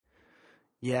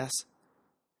Yes.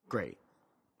 Great.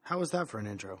 How was that for an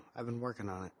intro? I've been working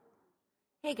on it.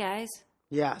 Hey guys,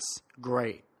 Yes.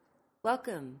 Great.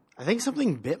 welcome. I think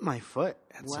something bit my foot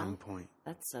at Well, some point.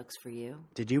 That sucks for you.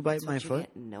 Did you bite That's my what you foot?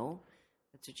 get. No,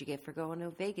 that's what you get for going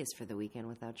to Vegas for the weekend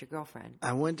without your girlfriend.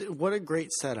 What a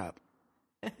great setup.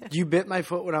 You bit my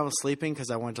foot when I was sleeping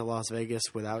because I went to Las Vegas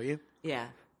without you? Yeah,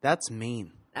 That's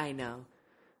mean. I know.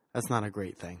 That's not a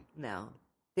great thing. No,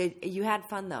 you had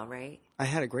fun though, right? I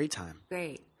had a great time.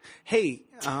 Great. Hey,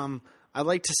 I'd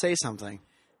like to say something.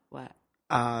 What?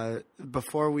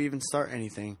 Before we even start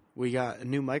anything, we got a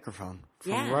new microphone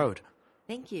from Yeah. Rode.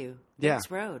 Thank you. Yeah. Thanks,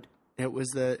 Road.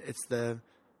 It's the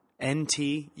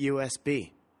NT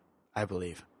USB, I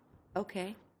believe.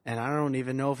 Okay, And I don't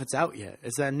even know if it's out yet.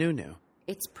 Is that new?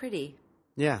 it's pretty.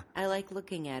 Yeah. I like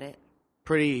looking at it.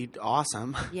 Pretty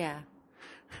awesome Yeah.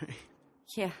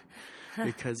 Yeah.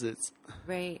 because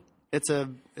Right. it's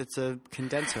a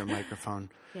condenser microphone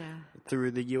Yeah.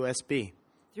 through the USB.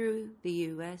 Through the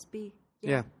USB.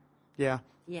 Yeah. Yeah.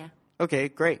 Yeah. Okay,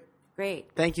 great.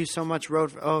 Great. Thank you so much,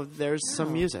 Rode. Oh, there's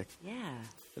some music. Yeah.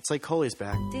 It's like Coley's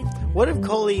back. Did What if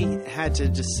Coley had to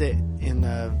just sit in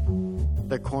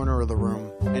the corner of the room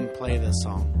and play this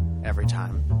song every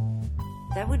time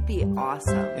that would be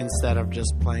awesome. instead of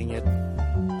just playing it?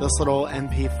 This little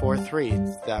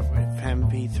MP3s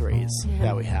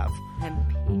that we have.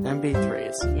 MP.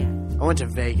 MP3s. Yeah. I went to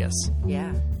Vegas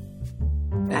Yeah.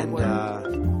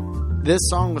 and this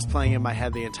song was playing in my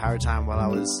head the entire time while I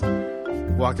was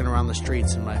walking around the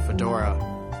streets in my fedora.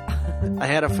 I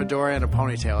had a fedora and a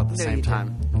ponytail at the No, same you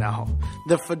time. No.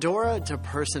 The fedora to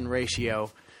person ratio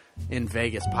in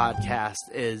Vegas podcast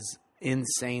is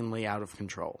insanely out of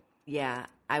control. Yeah,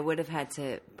 I would have had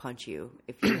to punch you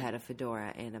if you had a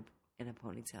fedora and a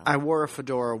ponytail. I wore a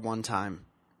fedora one time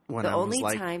when the I was only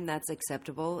like, time that's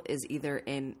acceptable is either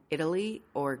in Italy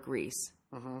or Greece.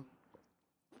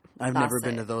 I've That's never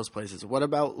been it. to those places. What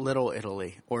about Little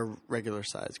Italy or regular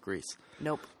size Greece?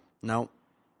 Nope. No.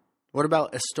 What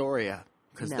about Astoria?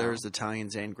 Because No. there's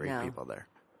Italians and Greek No. people there.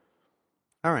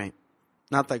 All right.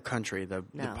 Not the country, the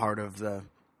No. part of the...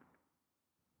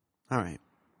 All right.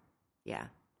 Yeah.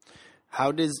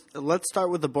 Let's start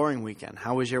with the boring weekend.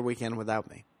 How was your weekend without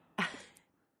me?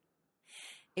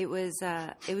 It was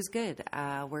good.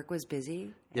 Work was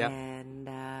busy. Yeah.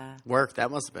 And Work,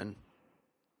 that must have been...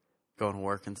 Going to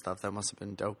work and stuff, that must have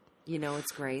been dope. you know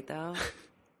what's great though?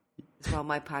 Is while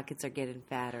my pockets are getting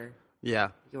fatter, Yeah.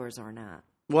 yours are not.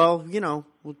 Well,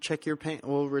 we'll check your pants.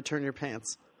 We'll return your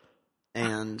pants.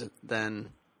 And then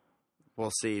we'll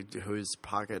see whose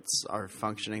pockets are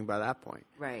functioning by that point.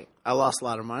 Right. I lost a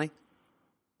lot of money.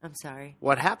 I'm sorry.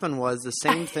 What happened was the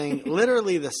same thing,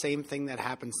 literally the same thing that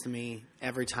happens to me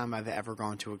every time I've ever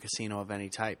gone to a casino of any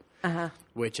type,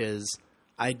 which is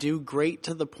I do great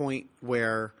to the point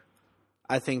where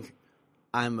I think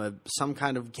I'm some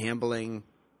kind of gambling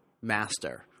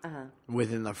master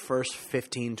within the first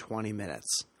 15, 20 minutes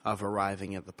of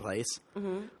arriving at the place.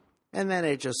 Mm-hmm. And then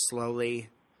it just slowly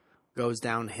goes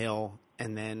downhill,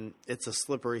 and then it's a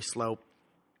slippery slope.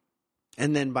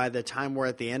 And then by the time we're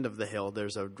at the end of the hill,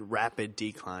 there's a rapid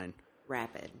decline.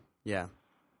 Rapid. Yeah.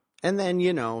 And then,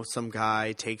 some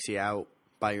guy takes you out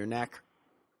by your neck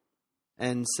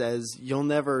and says, "You'll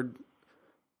never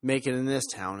make it in this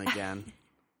town again."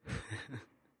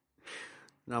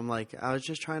 And I'm like, I was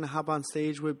just trying to hop on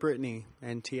stage with Britney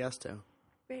and Tiesto.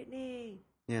 Brittany.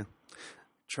 Yeah.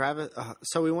 Travis.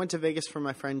 So we went to Vegas for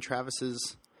my friend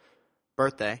Travis's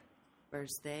birthday.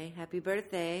 Birthday. Happy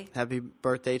birthday. Happy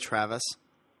birthday, Travis.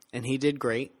 And he did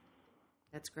great.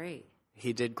 That's great.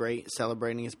 He did great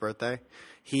celebrating his birthday.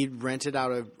 He rented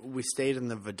out we stayed in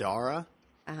the Vidara.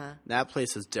 Uh-huh. That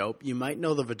place is dope. You might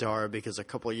know the Vidara because a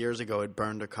couple of years ago it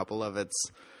burned a couple of its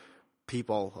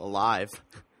people alive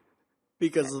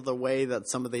because of the way that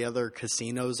some of the other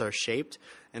casinos are shaped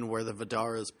and where the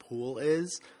Vidara's pool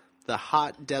is. The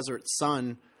hot desert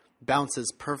sun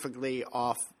bounces perfectly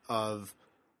off of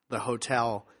the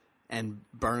hotel and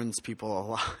burns people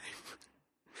alive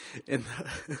in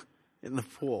the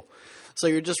pool. So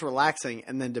you're just relaxing,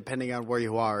 and then depending on where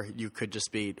you are, you could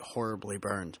just be horribly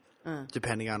burned,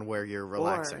 depending on where you're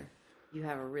relaxing. Or you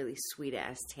have a really sweet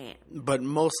ass tan. But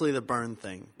mostly the burn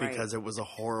thing, because Right. it was a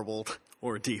horrible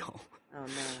ordeal. Oh no.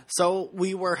 So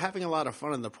we were having a lot of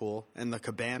fun in the pool, in the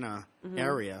cabana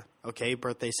area, okay?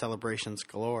 Birthday celebrations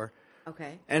galore.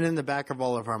 Okay. And in the back of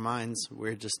all of our minds,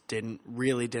 we just didn't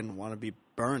want to be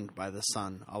burned by the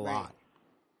sun a lot.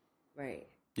 Right.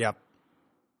 Yep.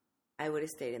 I would have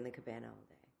stayed in the cabana all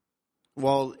day.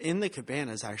 Well, in the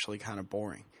cabana is actually kind of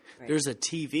boring. Right. There's a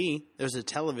TV. There's a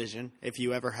television. If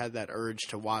you ever had that urge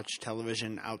to watch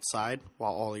television outside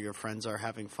while all of your friends are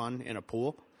having fun in a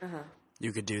pool,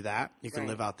 you could do that. You could Right.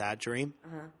 live out that dream.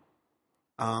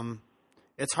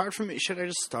 It's hard for me. Should I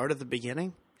just start at the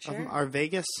beginning Sure. of our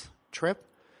Vegas trip?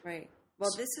 Right. Well,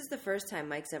 this is the first time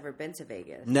Mike's ever been to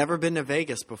Vegas. Never been to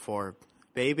Vegas before.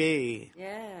 Baby.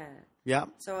 Yeah. Yep.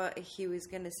 So he was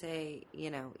going to say,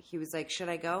 he was like, should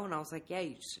I go? And I was like, yeah,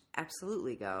 you should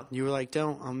absolutely go. You were like,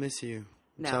 don't. I'll miss you.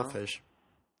 No. Selfish.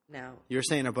 No. You were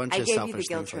saying a bunch I of gave selfish you the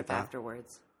guilt things trip like that.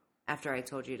 afterwards. After I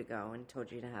told you to go and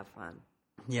told you to have fun.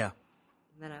 Yeah.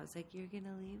 And then I was like, you're going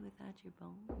to leave without your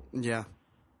bone? Yeah.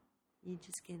 You're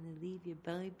just going to leave your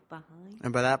babe behind?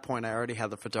 And by that point, I already had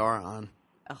the fedora on.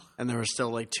 Oh. And there were still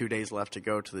like 2 days left to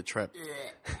go to the trip.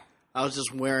 I was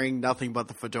just wearing nothing but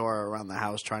the fedora around the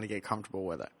house trying to get comfortable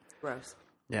with it. Gross.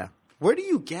 Yeah. Where do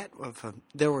you get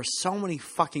there were so many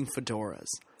fucking fedoras.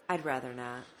 I'd rather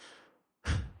not.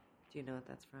 Do you know what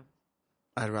that's from?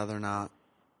 I'd rather not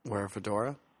wear a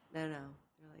fedora. No. They're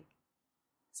like,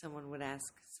 someone would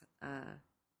ask,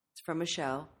 it's from a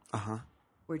show. Uh-huh.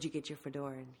 Where'd you get your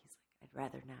fedora? And he's like, I'd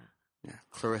rather not. Yeah.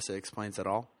 Clarissa explains it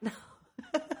all. No.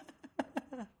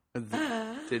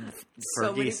 Did So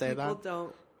Fergie many say people that?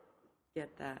 don't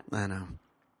get that. I know.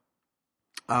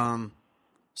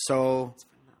 So It's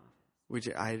from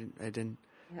The Office. I didn't.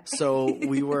 Yeah. So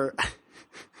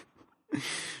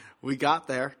we got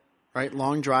there, right?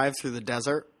 Long drive through the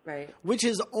desert, Right. which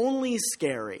is only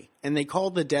scary. And they call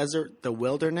the desert the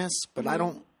wilderness, but I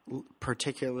don't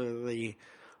particularly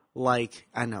like.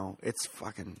 I know it's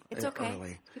fucking It's okay.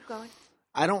 early. Keep going.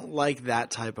 I don't like that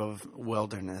type of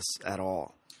wilderness at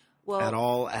all. Well,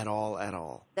 At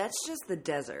all. that's just the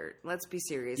desert. Let's be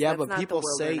serious. Yeah, That's but not people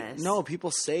the say wilderness. no.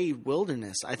 People say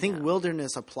wilderness. I think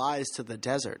wilderness applies to the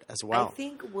desert as well. I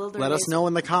think wilderness. Let us know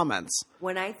in the comments.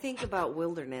 When I think about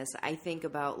wilderness, I think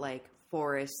about like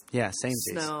forest, Yeah, same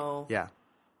snow, Yeah,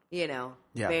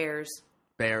 Yeah. bears,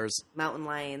 bears. mountain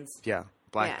lions, Yeah,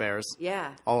 black Yeah. bears.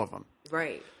 Yeah, All of them.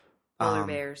 right. Polar Um,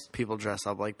 bears. People dress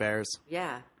up like bears.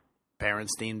 Yeah,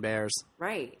 Berenstein bears.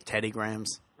 right, Teddy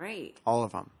Grahams. right. All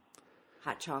of them.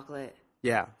 Hot chocolate,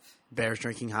 Yeah. Bears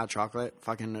drinking hot chocolate.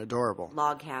 Fucking adorable.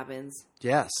 log cabins.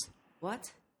 Yes.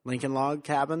 What? Lincoln log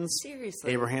cabins.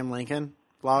 Seriously. Abraham Lincoln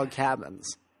log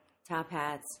cabins. Top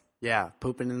hats. Yeah.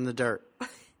 Pooping in the dirt.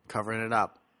 Covering it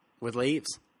up with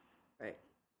leaves. Right.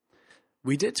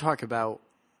 We did talk about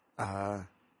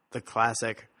the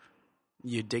classic,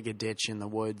 you dig a ditch in the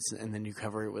woods and then you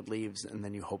cover it with leaves and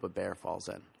then you hope a bear falls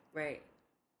in. Right.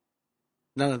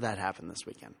 None of that happened this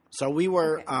weekend. So we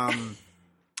were, Okay.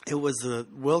 it was the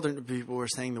wilderness, people were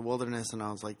saying the wilderness, and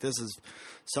I was like, this is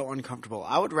so uncomfortable.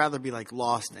 I would rather be like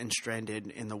lost and stranded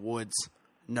in the woods,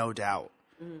 no doubt,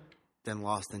 than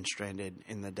lost and stranded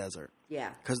in the desert.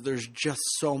 Yeah. Because there's just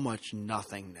so much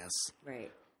nothingness.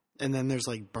 Right. And then there's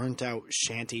like burnt out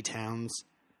shanty towns.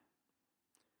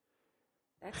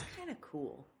 That's kind of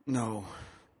cool. No.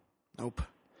 Nope.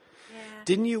 Yeah.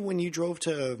 Didn't you, when you drove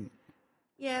to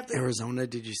Yeah, but Arizona,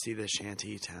 did you see the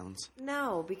shanty towns?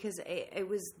 no, because it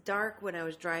was dark when I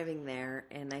was driving there,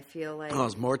 and I feel like Oh, it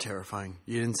was more terrifying.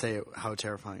 You didn't say how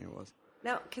terrifying it was.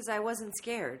 no, because I wasn't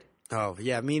scared. Oh,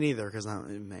 yeah, me neither, because I'm a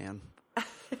man.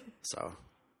 So,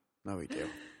 no big deal.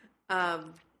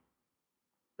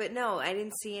 But no, I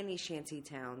didn't see any shanty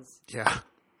towns. Yeah.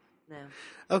 No.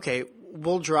 Okay,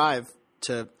 we'll drive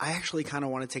to... I actually kind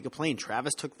of want to take a plane.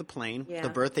 Travis took the plane. Yeah. The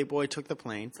birthday boy took the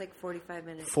plane. It's like 45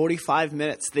 minutes. 45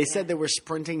 minutes. They Yeah. said they were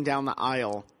sprinting down the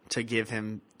aisle to give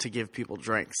people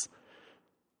drinks.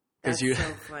 That's you, so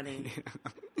funny.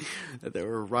 that they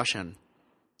were rushing.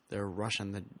 They were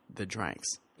rushing the drinks.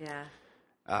 Yeah.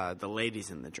 The ladies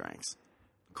in the drinks.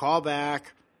 Call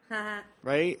back.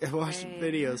 Right? Watch the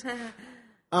videos.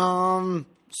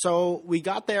 So we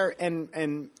got there,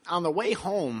 and on the way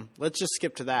home, let's just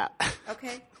skip to that.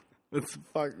 Okay. Let's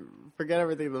forget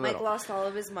everything in the Mike middle. lost all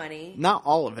of his money. Not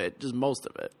all of it, just most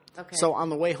of it. Okay. So on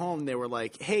the way home, they were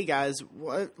like, hey, guys,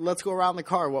 let's go around the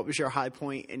car. What was your high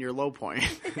point and your low point?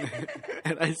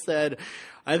 And I said,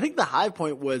 I think the high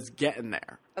point was getting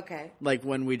there. Okay. Like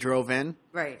when we drove in.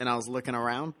 Right. And I was looking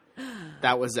around.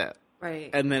 That was it. Right.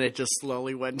 And then it just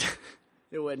slowly went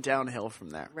it went downhill from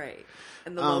there. Right.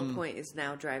 And the low point is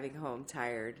now driving home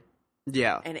tired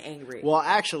Yeah. and angry. Well,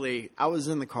 actually, I was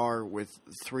in the car with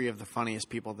three of the funniest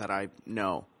people that I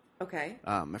know. Okay.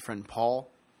 My friend Paul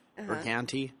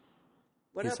Berganti.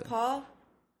 What he's up, Paul?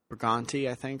 Briganti,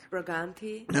 I think.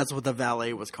 Briganti? That's what the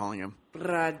valet was calling him.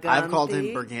 Briganti? I've called him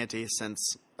Briganti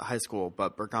since high school,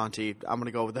 but Briganti, I'm going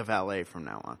to go with the valet from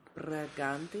now on.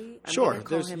 Briganti? Sure,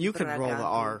 you can roll the Briganti.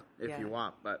 R if Yeah. you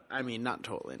want, but I mean, not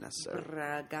totally necessary.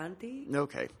 Briganti?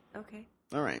 Okay. Okay.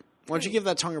 All right. Why don't you give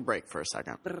that tongue a break for a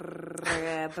second?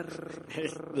 The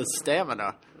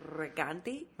stamina.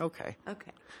 Briganti? Okay.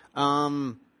 Okay.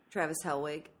 Um. Travis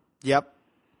Helwig. Yep.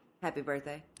 Happy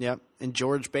birthday. Yep. And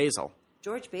George Basil,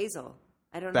 George Basil.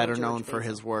 I don't know. better George known for Basil.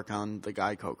 his work on the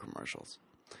Geico commercials.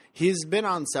 He's been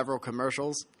on several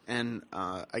commercials, and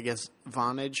I guess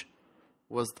Vonage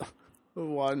was the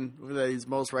one that he's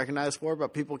most recognized for.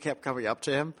 But people kept coming up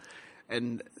to him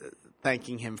and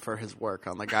thanking him for his work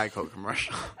on the Geico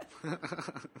commercial.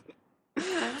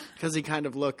 Because he kind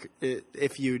of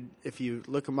if you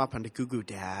look him up on the Google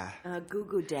Dad,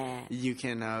 Goo Dad. you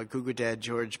can Google Dad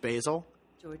George Basil,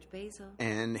 George Basil.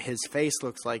 and his face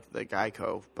looks like the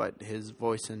Geico, but his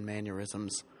voice and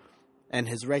mannerisms and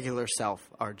his regular self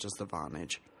are just the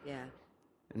Vonage Yeah.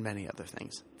 and many other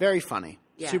things. Very funny,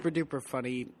 Yeah. super duper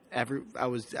funny.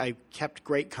 I kept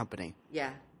great company.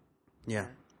 Yeah. Yeah,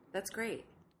 That's great.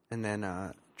 and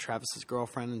then Travis's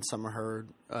girlfriend and some of her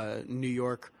New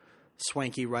York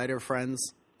swanky writer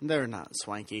friends. They're not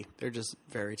swanky. They're just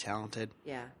very talented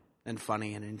Yeah. and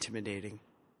funny and intimidating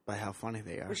by how funny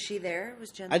they are. Was she there?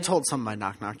 Was Jen I there? told some of my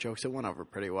knock-knock jokes. It went over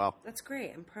pretty well. That's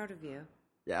great. I'm proud of you.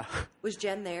 Yeah. Was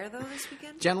Jen there, though, this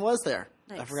weekend? Jen was there.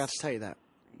 I Nice. forgot to tell you that.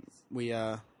 Nice. We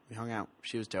hung out.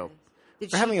 She was dope. Did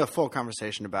We're she? having a full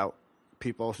conversation about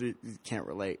people who can't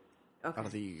relate. I Okay.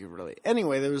 don't think you can relate.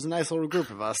 Anyway, there was a nice little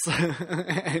group of us.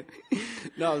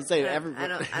 No, I'm saying everyone. I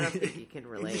don't think you can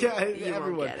relate. Yeah, You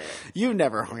everyone. won't get it. You've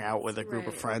never hung out with a group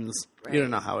of Right. friends. Right. You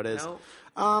don't know how it is.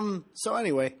 Nope. So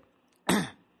anyway,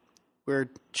 we're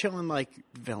chilling like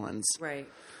villains. Right.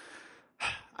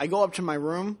 I go up to my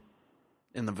room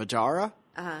in the Vajara,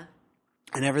 Uh-huh.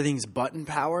 and everything's button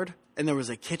powered, and there was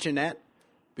a kitchenette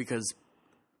because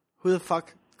who the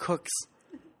fuck cooks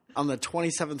on the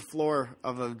 27th floor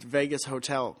of a Vegas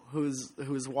hotel? Who's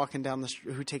walking down the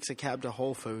street? Who takes a cab to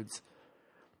Whole Foods?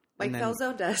 Mike And then-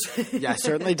 Falzone does. Yeah, I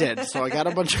certainly did. So I got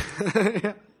a bunch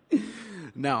of...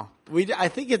 No. I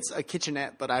think it's a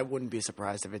kitchenette, but I wouldn't be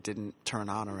surprised if it didn't turn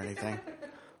on or anything.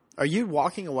 Are you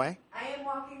walking away? I am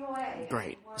walking away.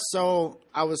 Great. So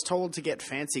I was told to get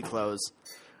fancy clothes.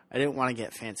 I didn't want to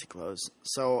get fancy clothes.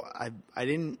 So I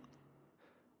didn't...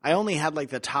 I only had like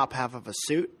the top half of a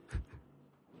suit.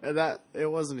 And it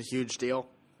wasn't a huge deal.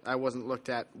 I wasn't looked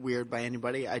at weird by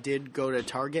anybody. I did go to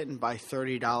Target and buy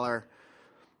 $30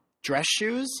 dress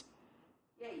shoes.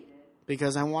 Yeah, you did.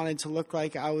 Because I wanted to look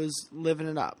like I was living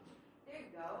it up. There you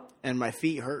go. And my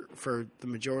feet hurt for the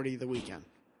majority of the weekend.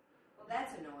 Well,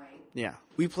 that's annoying. Yeah.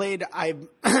 We played...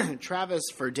 Travis,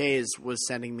 for days, was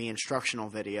sending me instructional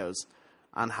videos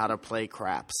on how to play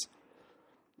craps.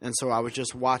 And so I was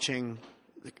just watching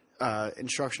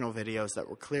instructional videos that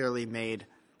were clearly made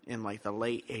in, like, the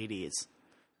late 80s.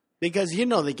 Because,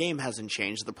 the game hasn't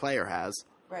changed. The player has.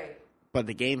 Right. But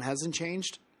the game hasn't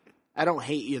changed. I don't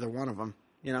hate either one of them,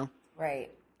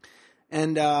 Right.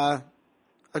 And I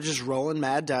was just rolling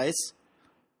mad dice,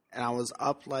 and I was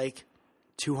up like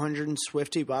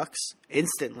 $250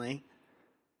 instantly.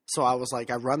 So I was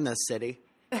like, I run this city.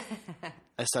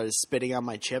 I started spitting on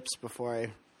my chips before I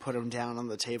put them down on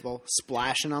the table,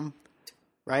 splashing them,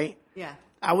 right? Yeah.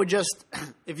 I would just,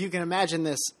 if you can imagine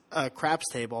this craps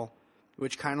table,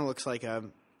 which kind of looks like a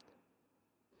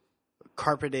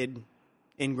carpeted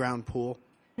in-ground pool,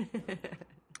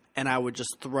 and I would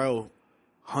just throw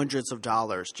hundreds of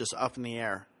dollars just up in the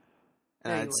air,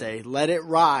 and No, you I'd say, let it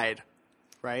ride,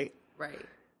 right? Right.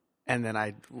 And then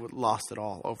I lost it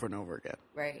all over and over again.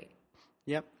 Right.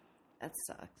 Yep. That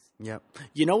sucks. Yep.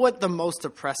 You know what the most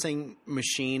depressing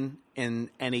machine in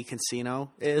any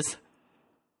casino is?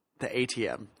 The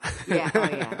ATM. Yeah. Oh,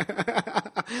 yeah.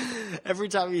 Every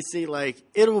time you see, like,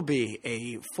 it'll be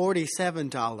a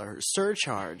 $47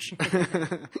 surcharge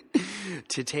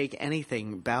to take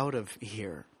anything out of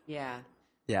here. Yeah.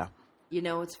 Yeah. You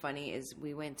know what's funny is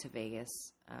we went to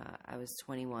Vegas. I was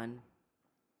 21.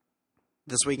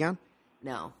 This weekend?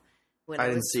 No. I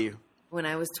didn't see you. When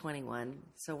I was 21.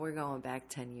 So we're going back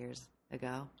 10 years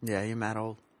ago. Yeah, you're mad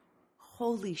old.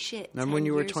 Holy shit. Remember 10 when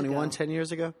you were years 21 ago. 10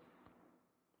 years ago?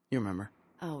 You remember.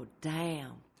 Oh,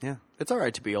 damn. Yeah. It's all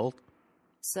right to be old.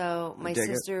 So my dig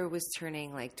it. sister was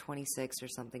turning like 26 or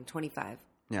something, 25.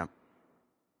 Yeah.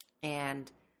 And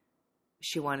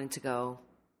she wanted to go.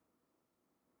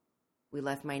 We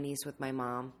left my niece with my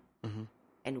mom. Mhm.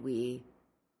 And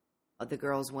the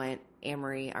girls went.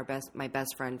 Amory, my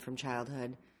best friend from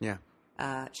childhood, Yeah.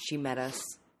 she met us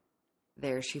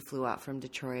there. She flew out from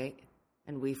Detroit,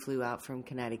 and we flew out from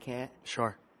Connecticut.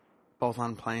 Sure. Both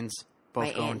on planes, both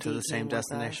My going Aunt to Dee the same came with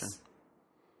destination. us.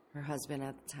 Her husband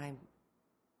at the time,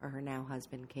 or her now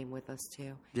husband, came with us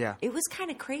too. Yeah. It was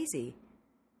kind of crazy.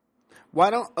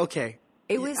 Okay.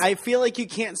 It was. I feel like you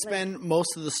can't spend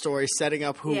most of the story setting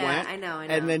up who Yeah, went. I know.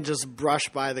 And then just brush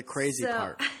by the crazy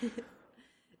part.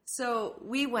 So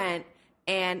we went,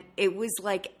 and it was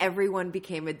like everyone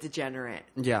became a degenerate.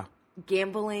 Yeah.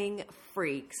 Gambling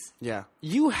freaks. Yeah.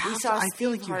 saw I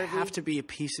feel Steve like you Harvey. have to be a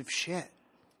piece of shit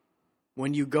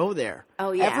when you go there.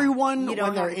 Oh, yeah. Everyone, You don't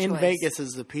when they're have a in choice. Vegas,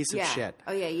 is a piece of Yeah. shit.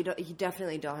 Oh yeah, you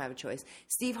definitely don't have a choice.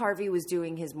 Steve Harvey was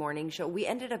doing his morning show. We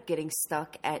ended up getting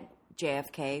stuck at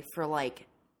JFK for like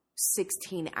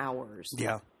 16 hours.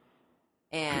 Yeah.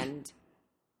 And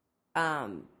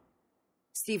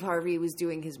Steve Harvey was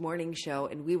doing his morning show,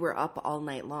 and we were up all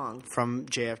night long. From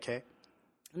JFK.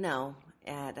 No,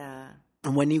 at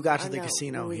And when you got to the no,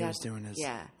 casino, when we he got- was doing his.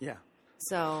 yeah. Yeah.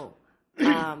 So,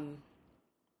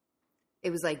 it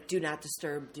was like, do not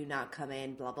disturb, do not come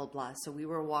in, blah, blah, blah. So we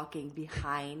were walking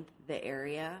behind the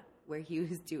area where he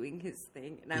was doing his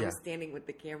thing. And I Yeah. was standing with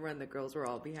the camera, and the girls were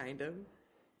all behind him.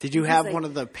 Did you He's have like, one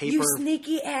of the paper? You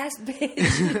sneaky ass bitch.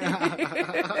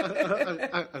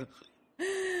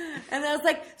 And I was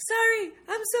like, sorry,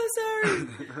 I'm so sorry.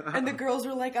 And the girls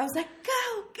were like, I was like,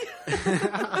 go.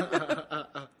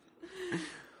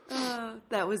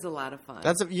 That was a lot of fun.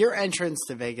 Your entrance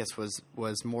to Vegas was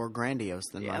more grandiose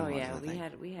than mine Oh was. yeah, I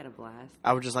think. we had a blast.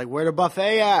 I was just like, where the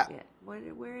buffet at? Yeah, where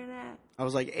it at? I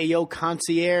was like, Ayo,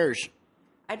 concierge.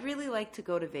 I'd really like to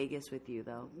go to Vegas with you,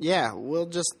 though. Yeah,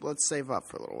 let's save up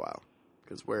for a little while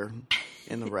because we're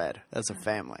in the red as a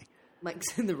family.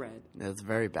 Mike's in the red. That's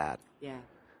very bad. Yeah,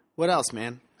 What else,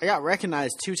 man? I got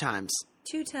recognized 2 times.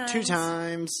 2 times. 2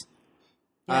 times.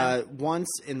 Yeah. Once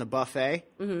in the buffet,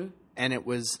 and it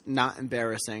was not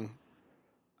embarrassing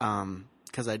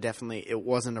because it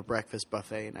wasn't a breakfast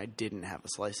buffet, and I didn't have a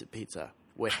slice of pizza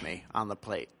with me on the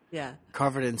plate, Yeah.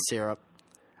 covered in syrup.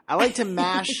 I like to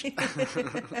mash.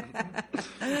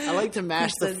 I like to mash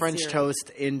Pizza the and French syrup. toast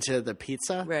into the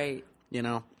pizza. Right. You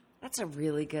know, That's a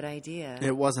really good idea.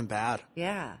 it wasn't bad.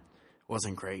 Yeah. It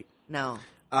wasn't great. No.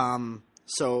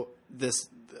 So this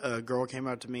girl came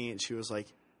up to me and she was like,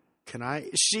 "Can I?"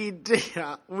 She did.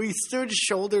 We stood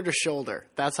shoulder to shoulder.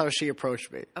 That's how she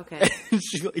approached me. Okay. And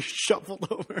she like shuffled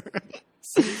over,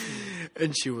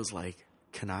 and she was like,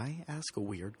 "Can I ask a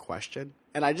weird question?"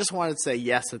 And I just wanted to say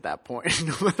yes at that point,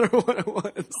 no matter what it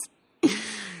was.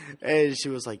 And she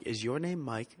was like, "Is your name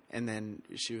Mike?" And then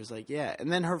she was like, "Yeah."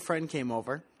 And then her friend came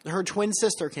over. Her twin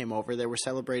sister came over. They were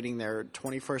celebrating their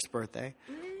 21st birthday.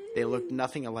 They looked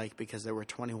nothing alike because they were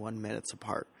 21 minutes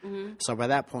apart. Mm-hmm. So by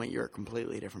that point, you're a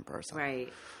completely different person.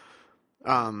 Right.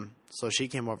 So she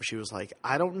came over. She was like,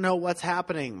 "I don't know what's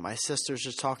happening. My sister's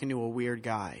just talking to a weird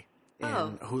guy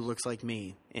who looks like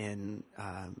me in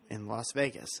Las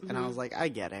Vegas." Mm-hmm. And I was like, "I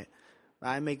get it.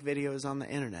 I make videos on the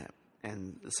internet,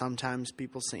 and sometimes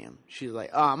people see him." She's like,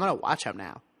 "Oh, I'm gonna watch him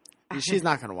now." She's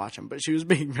not gonna watch him, but she was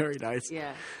being very nice.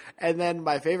 Yeah. And then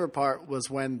my favorite part was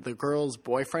when the girl's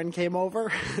boyfriend came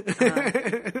over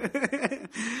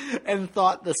and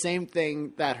thought the same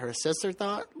thing that her sister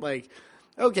thought. Like,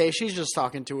 okay, she's just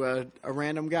talking to a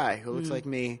random guy who looks like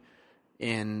me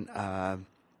in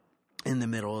the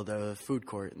middle of the food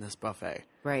court in this buffet.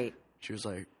 Right. She was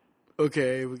like,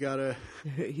 "Okay, we gotta."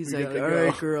 He's We like, gotta all go."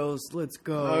 right, girls, let's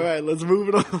go. All right, let's move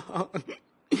it on.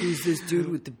 Who's this dude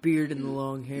with the beard and the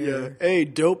long hair? Yeah. Hey,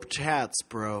 dope chats,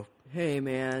 bro. Hey,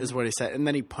 man. Is what he said, and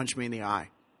then he punched me in the eye.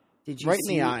 Did you Right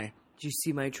see, in the eye. Did you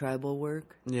see my tribal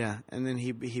work? Yeah, and then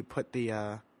he put the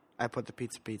I put the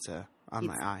pizza on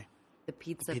my eye. The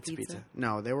pizza. Pizza.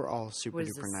 No, they were all super What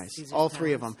is duper this, nice. Caesar's All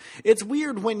 3 of Palace? them. It's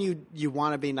weird when you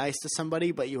want to be nice to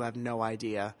somebody, but you have no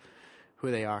idea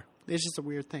who they are. It's just a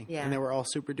weird thing. Yeah. And they were all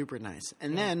super duper nice.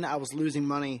 And then I was losing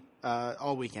money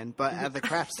all weekend, but at the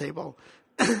craps table.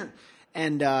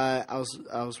 And I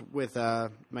was with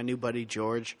my new buddy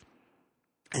George,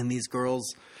 and these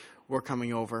girls were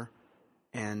coming over,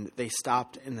 and they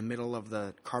stopped in the middle of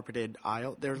the carpeted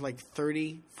aisle. They're like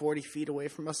 30, 40 feet away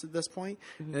from us at this point,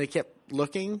 and they kept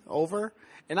looking over.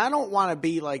 And I don't want to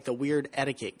be like the weird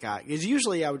etiquette guy, because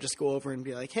usually I would just go over and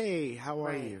be like, "Hey, how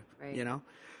are you?" Right. You know?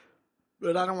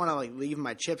 But I don't want to like leave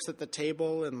my chips at the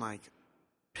table and like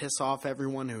piss off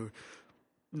everyone who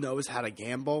knows how to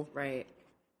gamble. Right.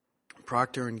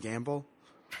 Procter and Gamble,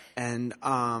 and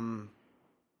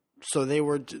so they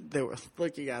were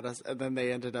looking at us, and then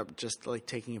they ended up just like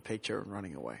taking a picture and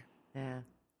running away, Yeah.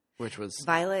 which was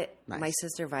Violet, Nice. my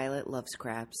sister Violet loves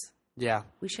craps. yeah.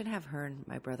 We should have her and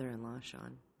my brother-in-law,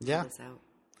 Sean. Yeah. Check this out.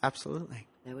 Absolutely.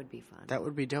 That would be fun. That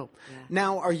would be dope. Yeah.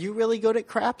 Now, are you really good at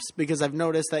craps? Because I've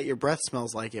noticed that your breath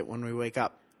smells like it when we wake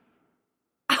up.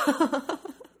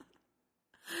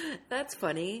 That's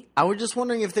funny. I was just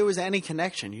wondering if there was any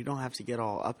connection. You don't have to get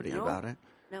all uppity No. about it.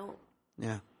 No.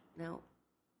 Yeah. No.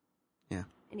 Yeah.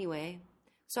 Anyway,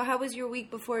 so how was your week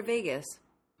before Vegas?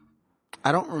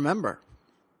 I don't remember.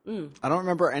 I don't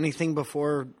remember anything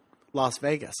before Las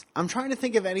Vegas. I'm trying to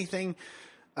think of anything.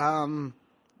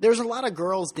 There's a lot of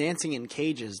girls dancing in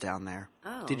cages down there.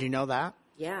 Oh. Did you know that?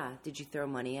 Yeah. Did you throw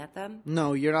money at them?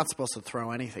 No, you're not supposed to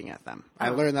throw anything at them. I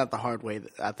learned that the hard way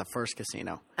at the first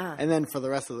casino. And then for the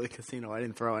rest of the casino, I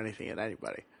didn't throw anything at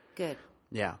anybody. Good.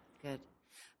 Yeah. Good.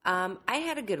 I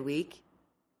had a good week.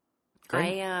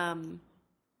 Great. I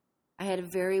had a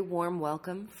very warm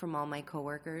welcome from all my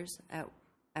coworkers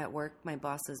at work. My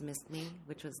bosses missed me,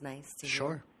 which was nice to hear.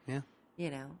 Sure. Yeah.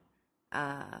 You know.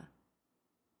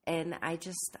 And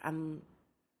I'm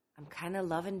kind of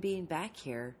loving being back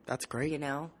here. That's great. You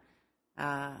know,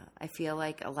 I feel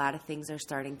like a lot of things are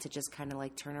starting to just kind of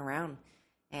like turn around,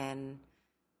 and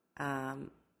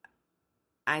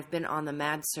I've been on the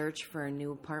mad search for a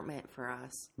new apartment for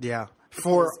us. Yeah.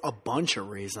 For a bunch of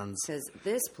reasons. Because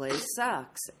this place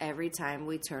sucks. Every time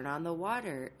we turn on the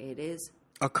water, it is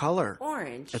A color.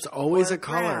 orange. It's always or a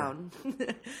color.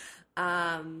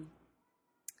 brown.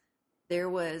 There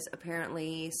was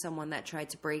apparently someone that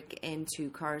tried to break into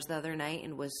cars the other night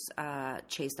and was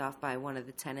chased off by one of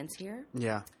the tenants here.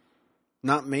 Yeah.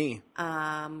 Not me.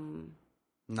 Um,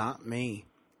 Not me.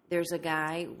 there's a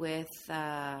guy with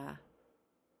that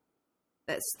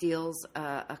steals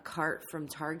a cart from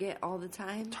Target all the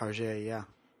time. Target, yeah.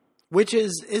 Which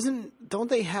don't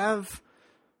they have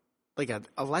like an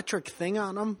electric thing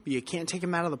on them? You can't take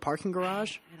them out of the parking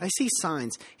garage? I see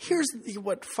signs. Here's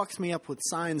what fucks me up with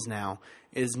signs now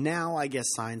is now I guess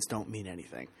signs don't mean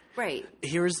anything. Right.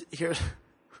 Here's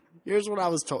what I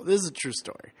was told. This is a true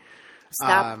story.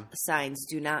 Stop signs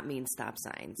do not mean stop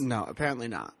signs. No, apparently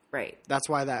not. Right. That's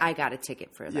why I got a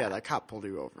ticket for that. yeah, that cop pulled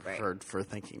you over Right. for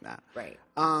thinking that. Right.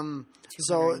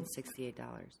 So $268.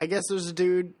 I guess there's a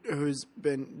dude who's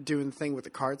been doing the thing with the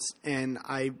carts, and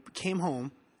I came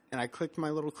home and I clicked my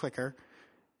little clicker,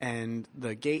 and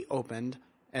the gate opened,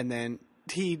 and then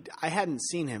I hadn't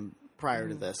seen him prior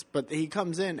to this, but he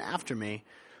comes in after me,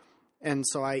 and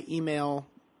so I email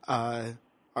our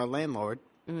landlord,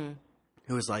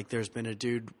 who was like, "There's been a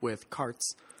dude with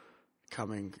carts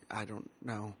coming. I don't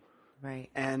know." Right.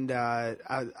 And I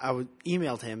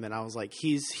emailed him, and I was like,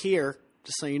 "He's here,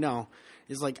 just so you know."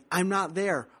 He's like, "I'm not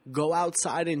there. Go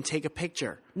outside and take a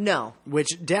picture." No. Which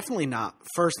definitely not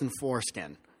first in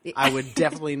foreskin. I would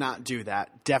definitely not do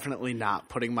that. Definitely not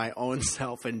putting my own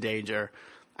self in danger.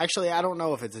 Actually, I don't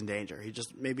know if it's in danger.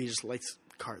 Maybe he just likes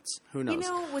carts. Who knows? You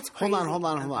know what's Hold crazy?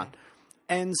 on. Okay.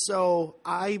 And so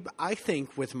I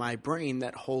think with my brain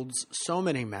that holds so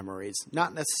many memories,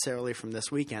 not necessarily from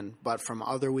this weekend, but from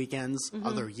other weekends,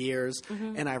 other years.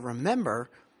 And I remember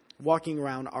walking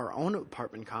around our own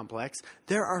apartment complex,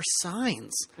 there are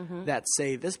signs that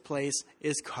say this place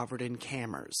is covered in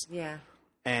cameras. Yeah.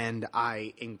 And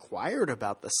I inquired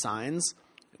about the signs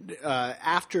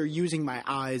after using my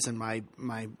eyes and my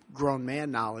grown man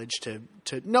knowledge to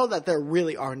know that there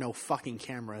really are no fucking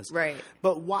cameras. Right.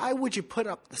 But why would you put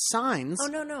up the signs Oh,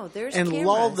 no. There's and cameras.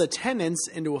 lull the tenants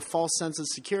into a false sense of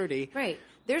security? Right.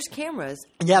 There's cameras.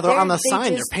 Yeah, they're on the They sign.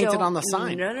 They're just painted don't- on the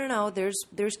sign. No.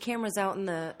 There's cameras out in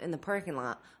the parking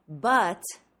lot, but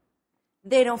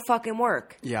they don't fucking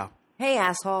work. Yeah. Hey,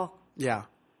 asshole. Yeah.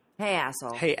 Hey,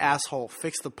 asshole. Hey, asshole,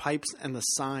 fix the pipes and the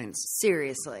signs.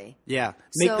 Seriously. Yeah.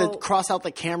 Cross out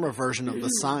the camera version of the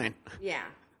sign. Yeah.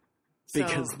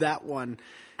 Because So, that one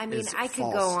I mean, is I could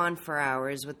false. go on for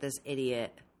hours with this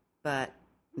idiot, but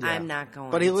Yeah. I'm not going.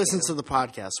 But he listens to the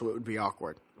podcast, so it would be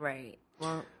awkward. Right.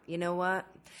 Well, you know what?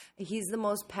 He's the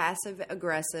most passive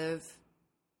aggressive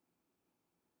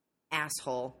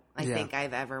asshole I Yeah. think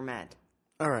I've ever met.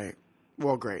 All right.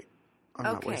 Well, great. I'm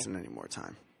not Okay. wasting any more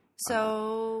time.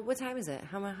 So, what time is it?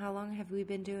 How long have we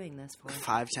been doing this for?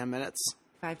 5-10 minutes.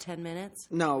 5-10 minutes?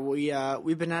 No,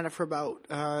 we've been at it for about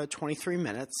 23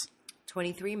 minutes.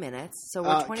 23 minutes. So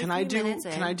we're 23 minutes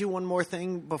in. Can I do one more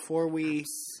thing before we?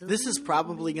 This is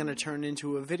probably going to turn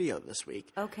into a video this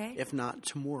week. Okay. If not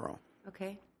tomorrow.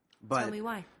 Okay. But Tell me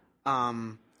why.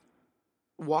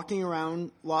 walking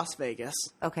around Las Vegas,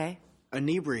 Okay.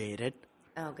 inebriated,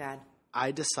 Oh, God.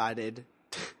 I decided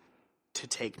to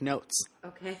take notes.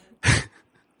 Okay.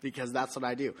 Because that's what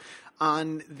I do.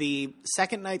 On the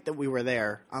second night that we were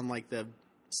there, on like the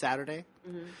Saturday,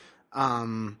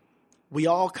 we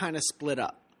all kind of split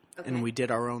up Okay. and we did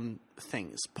our own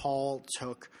things. Paul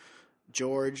took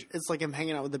George. It's like I'm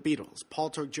hanging out with the Beatles. Paul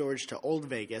took George to Old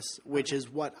Vegas, which is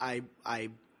what I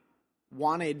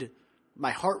wanted.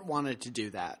 My heart wanted to do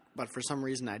that, but for some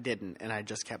reason I didn't, and I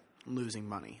just kept losing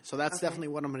money. So that's definitely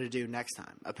what I'm going to do next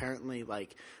time. Apparently,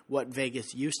 like, what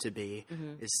Vegas used to be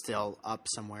is still up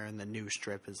somewhere, and the new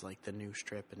strip is like the new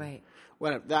strip. And Right.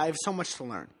 Whatever. I have so much to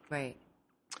learn. Right.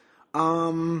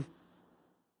 Oh,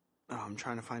 I'm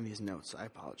trying to find these notes. I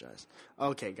apologize.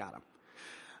 Okay, got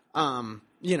them.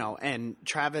 You know, and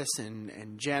Travis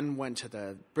and Jen went to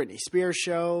the Britney Spears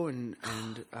show, and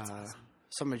awesome.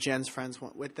 Some of Jen's friends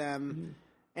went with them,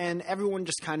 and everyone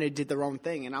just kind of did their own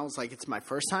thing. And I was like, it's my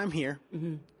first time here.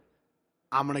 I'm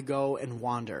going to go and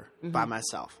wander by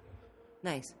myself.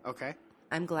 Nice. Okay?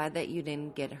 I'm glad that you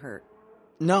didn't get hurt.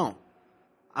 No.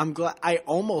 I'm glad. I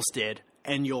almost did,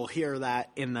 and you'll hear that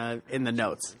in the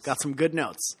notes. Got some good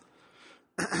notes.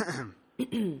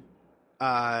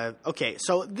 Okay,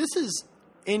 so this is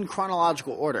in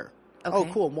chronological order. Okay. Oh,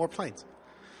 cool, more planes.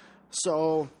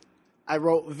 So I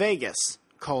wrote Vegas,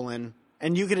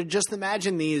 and you could just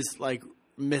imagine these like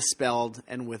misspelled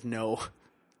and with no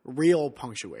real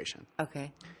punctuation.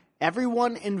 Okay.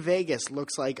 Everyone in Vegas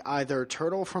looks like either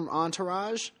Turtle from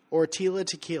Entourage or Tila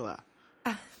Tequila.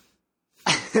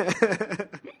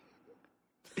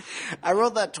 I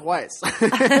wrote that twice.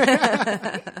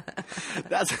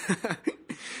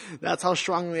 That's how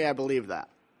strongly I believe that.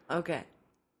 Okay.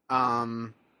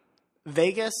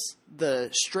 Vegas, the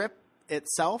strip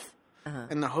itself,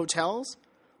 and the hotels,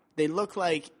 they look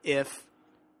like if,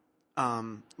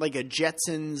 like a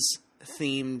Jetsons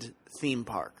themed theme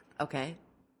park. Okay.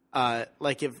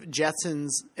 Like if the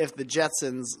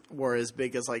Jetsons were as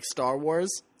big as like Star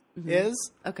Wars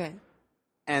is. Okay.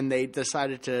 And they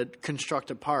decided to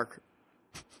construct a park.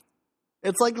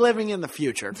 It's like living in the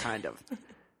future, kind of.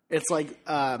 It's like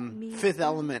Fifth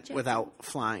Element without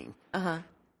flying.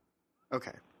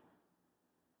 Okay.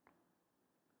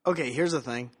 Okay, here's the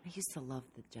thing. I used to love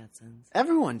the Jetsons.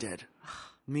 Everyone did.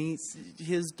 Me,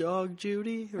 his dog,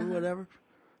 Judy, or whatever.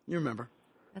 You remember.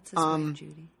 That's his wife,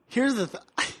 Judy. Here's the thing.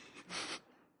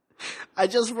 I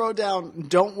just wrote down,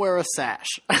 don't wear a sash.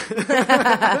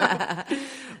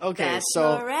 Okay,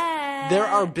 so there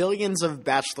are billions of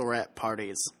bachelorette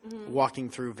parties walking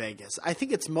through Vegas. I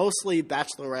think it's mostly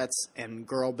bachelorettes and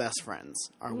girl best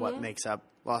friends are what makes up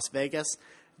Las Vegas.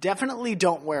 Definitely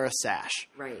don't wear a sash.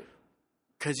 Right.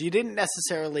 Because you didn't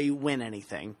necessarily win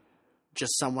anything.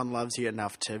 Just someone loves you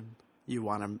enough you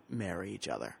want to marry each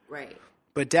other. Right.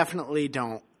 But definitely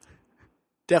don't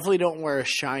wear a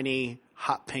shiny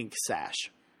hot pink sash.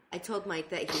 I told Mike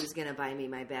that he was going to buy me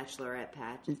my bachelorette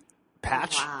patch.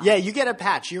 Patch? Wow. Yeah, you get a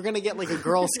patch. You're going to get like a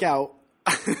Girl Scout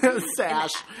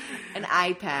sash. An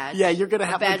eye patch. Yeah, you're going to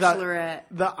have like bachelorette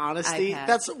the honesty. eye patch.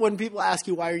 That's when people ask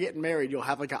you why you're getting married, you'll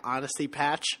have like an honesty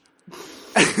patch.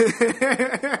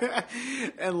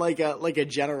 And like a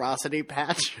generosity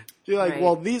patch. You're like, Right.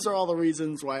 well, these are all the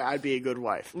reasons why I'd be a good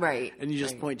wife. Right. And you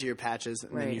just point to your patches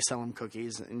and then Right. you sell them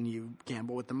cookies and you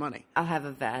gamble with the money. I'll have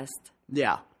a vest.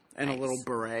 Yeah. And Nice. a little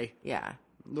beret, Yeah.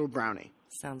 a little brownie.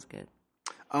 Sounds good.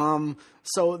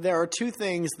 So there are two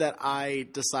things that I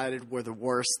decided were the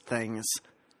worst things,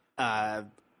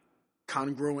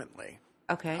 congruently.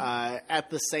 Okay. At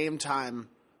the same time,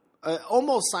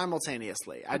 almost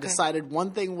simultaneously. I decided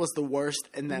one thing was the worst,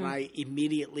 and then I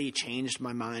immediately changed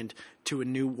my mind to a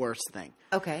new worst thing.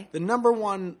 Okay.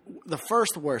 The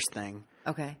first worst thing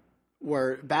Okay.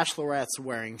 were bachelorettes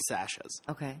wearing sashes.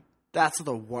 Okay. That's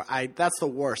the worst,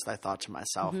 I thought to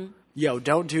myself. Yo,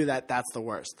 don't do that. That's the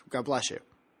worst. God bless you.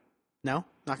 No?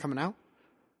 Not coming out?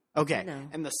 Okay. No.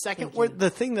 And the second Thank you. the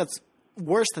thing that's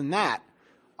worse than that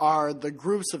are the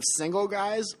groups of single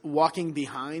guys walking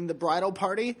behind the bridal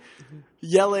party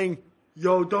yelling,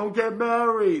 yo, don't get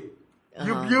married.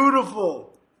 You're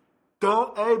beautiful.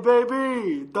 Hey,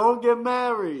 baby, don't get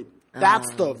married.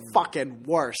 That's the fucking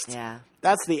worst. Yeah.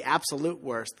 That's the absolute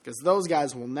worst because those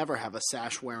guys will never have a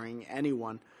sash wearing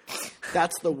anyone.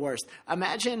 That's the worst.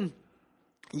 Imagine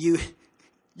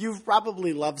you've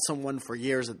probably loved someone for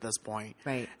years at this point.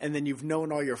 Right. And then you've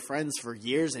known all your friends for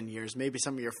years and years. Maybe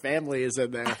some of your family is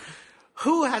in there.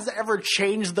 Who has ever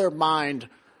changed their mind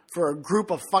for a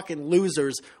group of fucking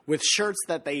losers with shirts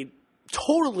that they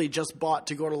totally just bought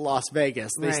to go to Las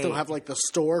Vegas? They still Right. have like the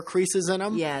store creases in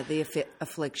them. Yeah, the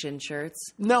affliction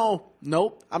shirts. Nope.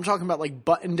 I'm talking about like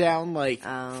button down, like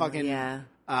fucking Yeah.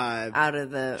 Out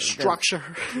of the structure.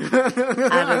 out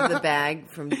of the bag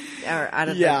out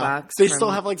of the box. They from still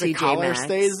have like the TJ collar Maxx.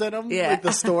 stays in them, Yeah. like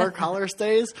the store collar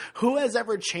stays. Who has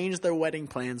ever changed their wedding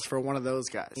plans for one of those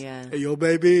guys? Yeah. Hey, yo,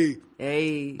 baby,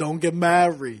 Hey. don't get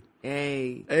married.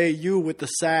 Hey. Hey, you with the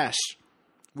sash,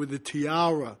 with the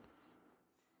tiara.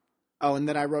 Oh, and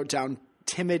then I wrote down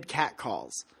timid cat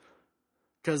calls.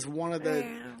 Because one of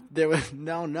there was,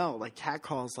 like cat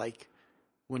calls, like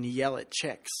when you yell at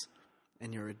chicks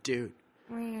and you're a dude.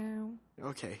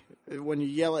 Okay. When you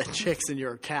yell at chicks and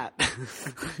you're a cat.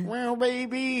 Well,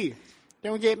 baby,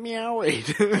 don't get meowed.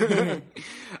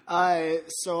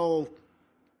 So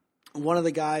one of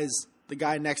the guys, the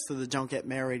guy next to the don't get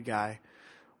married guy,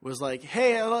 was like,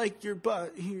 hey, I like your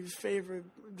butt.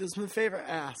 This is my favorite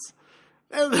ass.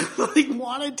 And like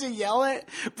wanted to yell it,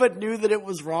 but knew that it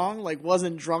was wrong. Like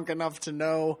wasn't drunk enough to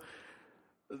know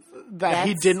that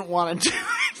he didn't want to do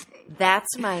it.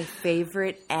 That's my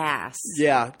favorite ass.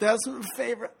 Yeah, that's my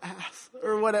favorite ass.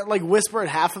 Or what? Like whispered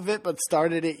half of it, but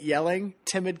started it yelling.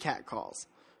 Timid cat calls.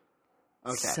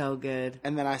 Okay, So good.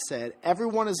 and then I said,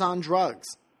 everyone is on drugs.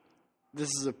 This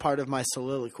is a part of my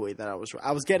soliloquy that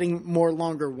I was getting more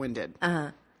longer winded.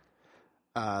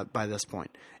 By this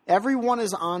point. Everyone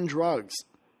is on drugs.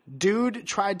 Dude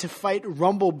tried to fight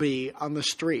Rumblebee on the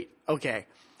street. Okay.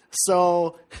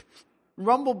 So,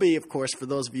 Rumblebee, of course, for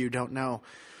those of you who don't know,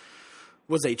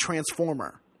 was a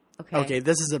transformer. Okay.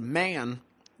 This is a man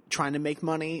trying to make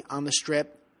money on the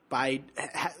strip by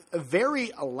a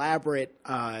very elaborate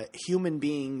human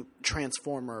being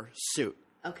transformer suit.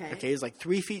 Okay. He's like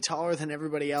 3 feet taller than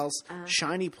everybody else.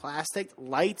 Shiny plastic.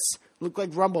 Lights. Look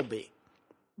like Rumblebee.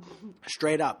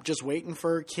 Straight up, just waiting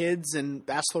for kids and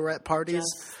bachelorette parties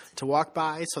to walk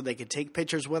by so they could take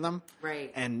pictures with him,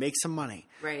 Right. and make some money.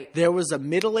 Right. There was a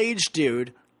middle-aged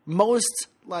dude, most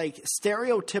like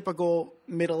stereotypical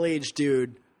middle-aged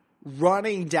dude,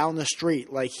 running down the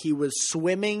street like he was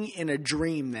swimming in a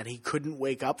dream that he couldn't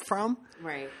wake up from,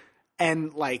 Right.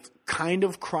 and like kind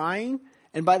of crying.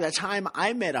 And by the time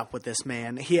I met up with this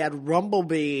man, he had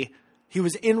Rumblebee. He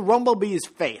was in Rumblebee's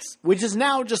face, which is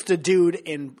now just a dude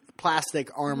in plastic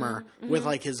armor with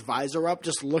like his visor up,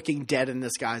 just looking dead in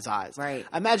this guy's eyes. Right.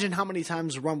 Imagine how many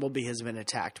times Rumblebee has been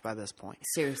attacked by this point.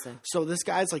 Seriously. So this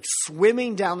guy's like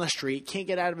swimming down the street, can't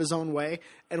get out of his own way.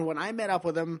 And when I met up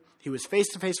with him, he was face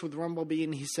to face with Rumblebee,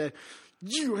 and he said,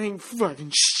 "You ain't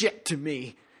fucking shit to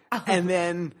me." And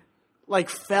then like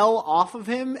fell off of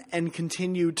him and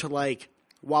continued to like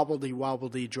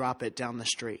wobbledy drop it down the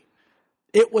street.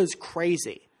 It was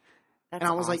crazy. That's And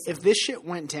I was awesome. like, if this shit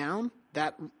went down,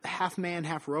 that half man,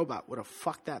 half robot would have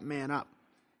fucked that man up.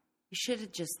 You should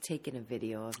have just taken a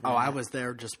video of that. Oh, I was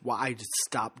there I just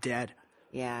stopped dead.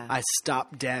 Yeah. I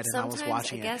stopped dead and I was Sometimes,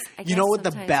 watching I guess- it. I You know guess what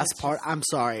the sometimes best it's part? just- I'm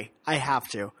sorry. I have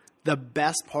to. The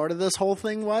best part of this whole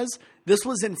thing was this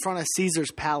was in front of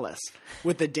Caesar's Palace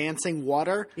with the dancing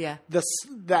water. Yeah.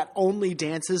 That only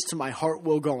dances to My Heart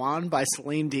Will Go On by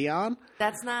Celine Dion.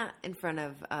 That's not in front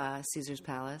of Caesar's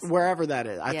Palace. Wherever that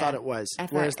is. I Yeah. thought it was. I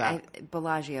thought- Where is that?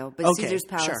 Bellagio. But Okay, Caesar's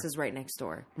Palace sure. is right next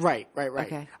door. Right.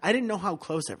 Okay. I didn't know how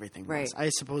close everything was. Right. I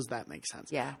suppose that makes sense.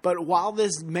 Yeah. But while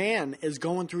this man is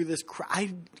going through this,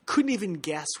 I couldn't even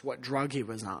guess what drug he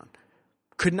was on.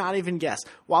 Could not even guess.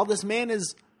 While this man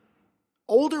is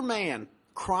older man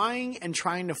crying and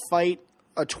trying to fight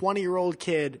a 20-year-old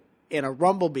kid in a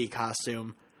Rumblebee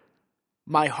costume,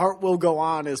 My Heart Will Go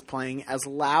On is playing as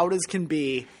loud as can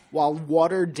be while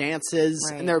water dances,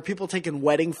 Right. and there are people taking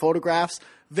wedding photographs.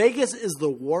 Vegas is the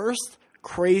worst,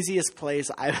 craziest place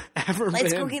I've ever been.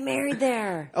 Let's go get married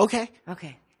there. Okay.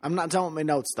 Okay. I'm not done with my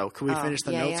notes, though. Can we finish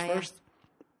the yeah, notes yeah, yeah. first?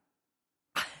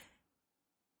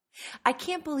 I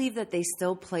can't believe that they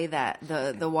still play that,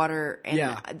 the water, and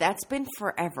Yeah. that's been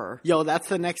forever. Yo, that's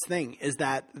the next thing, is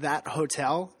that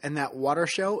hotel and that water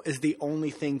show is the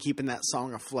only thing keeping that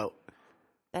song afloat.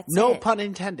 That's No it. pun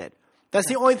intended. That's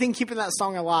the only thing keeping that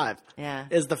song alive. Yeah.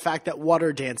 Is the fact that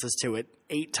water dances to it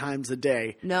 8 times a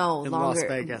day. No, in longer, Las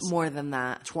Vegas. more than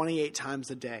that. 28 times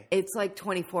a day. It's like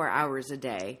 24 hours a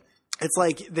day. It's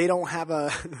like they don't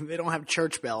have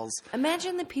church bells.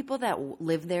 Imagine the people that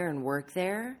live there and work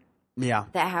there Yeah.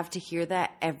 that have to hear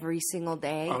that every single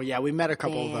day. Oh yeah, we met a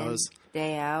couple day of in, those.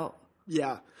 day out.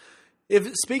 Yeah.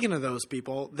 Speaking of those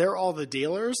people, they're all the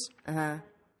dealers. Uh-huh.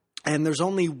 And there's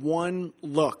only one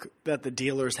look that the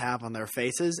dealers have on their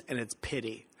faces, and it's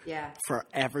pity Yeah. for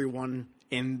everyone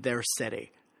in their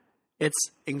city. It's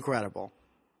incredible,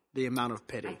 the amount of I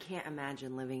pity. can't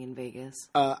imagine living in Vegas.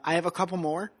 I have a couple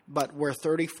more, but we're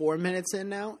 34 minutes in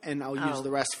now, and I'll use Oh. the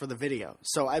rest for the video.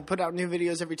 So I put out new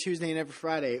videos every Tuesday and every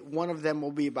Friday. One of them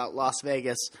will be about Las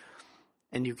Vegas,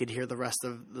 and you could hear the rest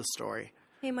of the story.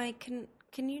 Hey, Mike,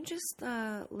 can you just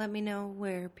let me know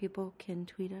where people can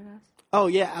tweet at us? Oh,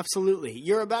 yeah, absolutely.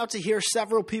 You're about to hear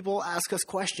several people ask us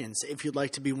questions. If you'd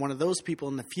like to be one of those people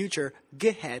in the future,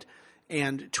 get ahead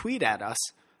and tweet at us.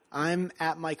 I'm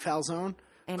at Mike Falzone.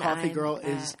 And Coffee I'm Girl at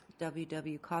is,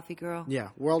 WW Coffee Girl. yeah,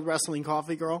 World Wrestling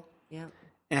Coffee Girl. Yeah.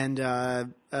 And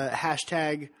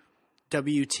hashtag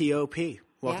WTOP.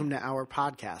 Welcome to our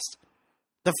podcast.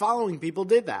 The following people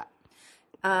did that.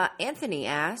 Anthony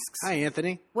asks, Hi,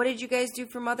 Anthony. what did you guys do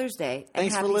for Mother's Day? And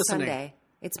Thanks for happy listening. Sunday.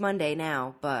 It's Monday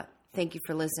now, but thank you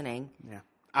for listening. Yeah.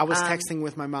 I was texting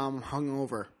with my mom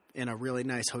hungover in a really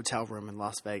nice hotel room in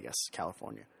Las Vegas,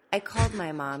 California. I called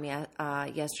my mom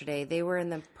yesterday. They were in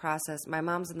the process. My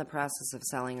mom's in the process of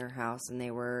selling her house, and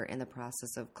they were in the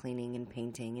process of cleaning and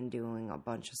painting and doing a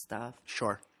bunch of stuff.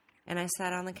 Sure. And I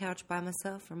sat on the couch by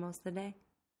myself for most of the day.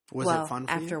 Was it fun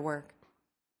for after you? work.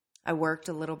 I worked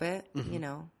a little bit, Mm-hmm. you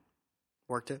know.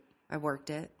 Worked it? I worked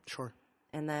it. Sure.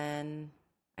 And then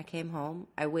I came home.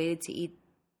 I waited to eat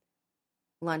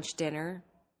lunch, dinner,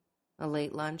 a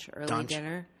late lunch, early Dunch.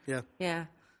 dinner. Yeah. Yeah.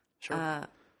 Sure.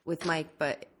 With Mike,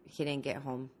 but he didn't get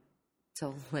home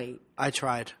till late. I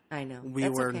tried. I know. We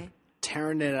That's were okay.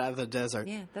 tearing it out of the desert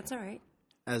Yeah, that's all right.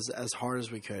 as hard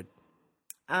as we could.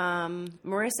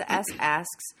 Marissa S.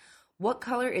 asks, what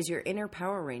color is your inner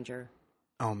Power Ranger?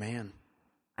 Oh, man.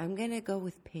 I'm going to go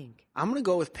with pink. I'm going to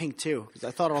go with pink, too, because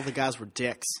I thought all the guys were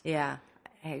dicks. Yeah,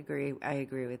 I agree. I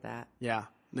agree with that. Yeah.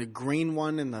 The green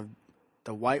one and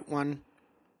the white one,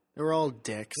 they were all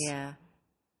dicks. Yeah.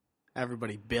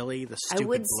 Everybody. Billy, the stupid I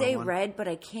would blue say one. red, but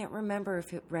I can't remember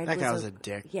if red That was guy was a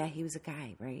dick. Yeah, he was a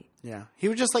guy, right? Yeah. He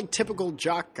was just like typical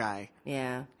jock guy.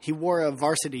 Yeah. He wore a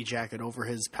varsity jacket over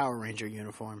his Power Ranger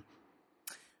uniform.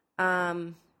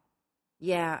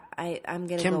 Yeah, I'm going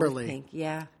to go Kimberly. with pink.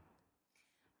 Yeah.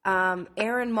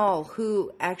 Aaron Mull,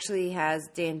 who actually has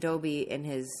Dan Dobie in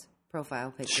his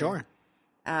profile picture. Sure.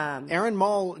 Aaron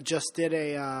Mull just did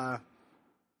a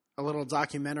little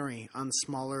documentary on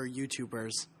smaller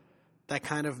YouTubers that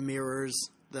kind of mirrors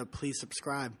the Please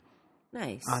Subscribe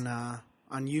Nice. on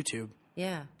YouTube.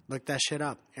 Yeah. Look that shit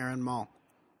up. Aaron Mull,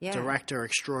 Yeah. director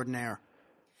extraordinaire.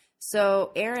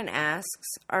 So Aaron asks,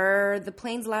 are the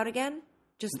planes loud again?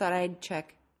 Just thought I'd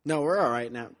check No, we're all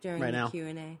right now. during right the now.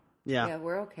 Q&A. Yeah. Yeah,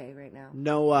 we're okay right now.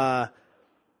 No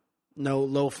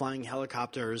low flying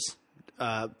helicopters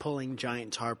pulling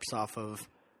giant tarps off of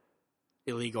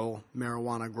illegal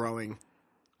marijuana growing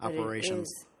But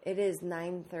operations. It is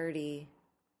 9:30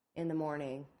 in the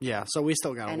morning, Yeah, so we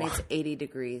still got a and while. it's 80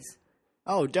 degrees.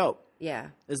 Oh, dope. Yeah.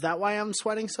 Is that why I'm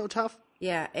sweating so tough?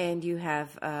 Yeah, and you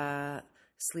have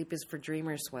Sleep is for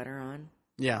Dreamers sweater on.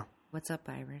 Yeah. What's up,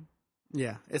 Byron?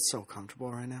 Yeah, it's so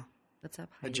comfortable right now. What's up,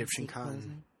 hide and Egyptian seek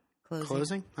cotton. Clothing.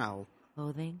 Closing? Oh.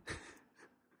 Clothing.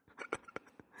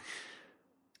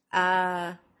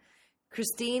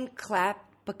 Christine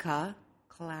Klapica.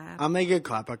 I'll make it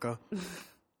Klapaka.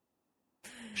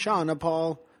 Shauna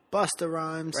Paul, Busta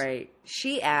Rhymes. Right.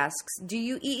 She asks, do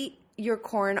you eat your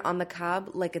corn on the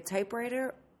cob like a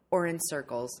typewriter or in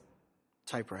circles?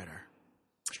 Typewriter.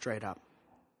 Straight up.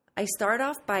 I start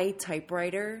off by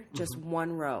typewriter, just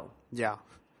one row. Yeah.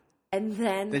 And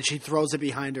then, Then she throws it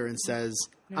behind her and says,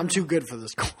 I'm too good for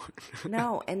this corn.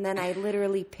 no, and then I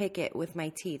literally pick it with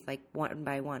my teeth, like one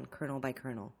by one, kernel by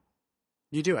kernel.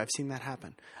 You do. I've seen that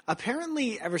happen.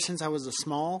 Apparently, ever since I was a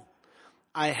small,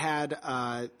 I had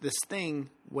this thing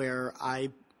where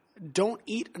I don't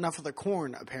eat enough of the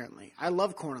corn, apparently. I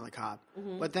love corn on the cob.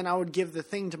 But then I would give the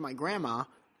thing to my grandma,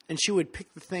 and she would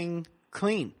pick the thing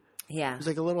clean. Yeah, It was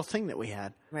like a little thing that we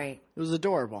had. right. It was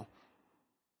adorable.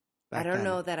 I don't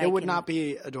know that it I would can- not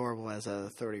be adorable as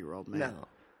a 30-year-old man. No,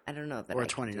 I don't know that Or I a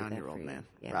can do that 29-year-old for you. man,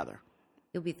 Yeah. rather.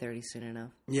 You'll be 30 soon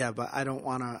enough. Yeah, but I don't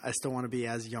want to. I still want to be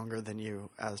as younger than you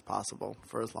as possible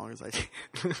for as long as I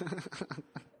can.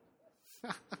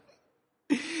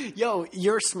 Yo,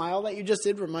 your smile that you just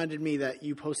did reminded me that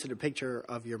you posted a picture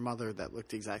of your mother that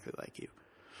looked exactly like you.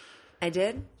 I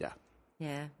did? Yeah,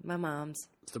 Yeah, my mom's.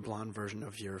 it's the blonde version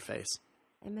of your face.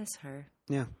 I miss her.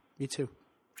 Yeah, me too.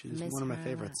 She's Miss one of my her a lot.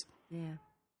 favorites. Yeah.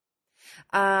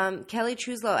 Kelly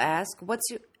Truslow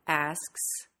asks,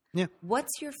 Yeah.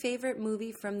 what's your favorite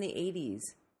movie from the 80s?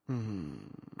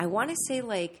 I want to say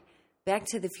like Back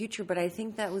to the Future, but I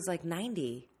think that was like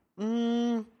 90.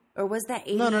 Or was that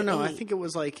 88? No. I think it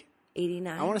was like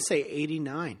 89. I want to say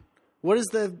 89. What is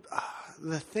the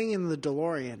thing in the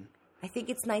DeLorean? I think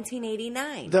it's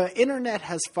 1989. The internet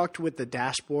has fucked with the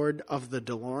dashboard of the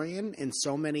DeLorean in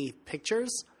so many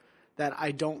pictures that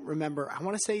I don't remember. I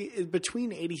want to say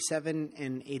between 87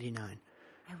 and 89.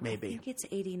 Maybe. I think it's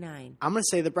 89. I'm going to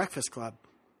say The Breakfast Club.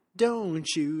 Don't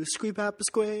you squeak up a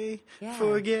squay, Yeah.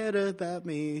 forget about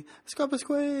me, squab a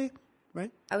squay.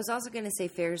 Right? I was also going to say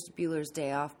Ferris Bueller's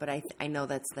Day Off, but I know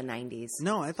that's the 90s.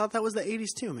 No, I thought that was the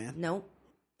 80s too, man. Nope.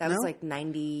 That was No? like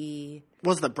 90.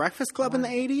 Was The Breakfast Club in the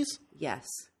 80s? Yes.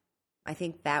 I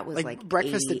think that was like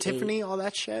Breakfast 88. at Tiffany, all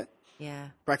that shit? Yeah.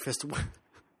 Breakfast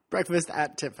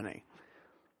at Tiffany.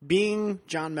 Being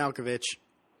John Malkovich,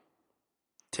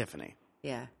 Tiffany.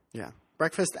 Yeah. Yeah.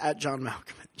 Breakfast at John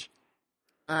Malkovich.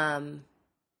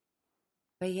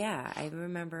 But yeah, I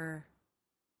remember.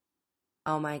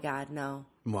 Oh my God, no.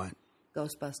 What?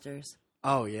 Ghostbusters.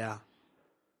 Oh, yeah.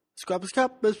 Scrub,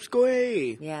 scrub,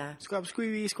 squee. Yeah. Scrub,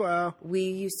 squee, squirrel. We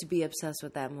used to be obsessed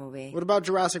with that movie. What about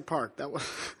Jurassic Park? That was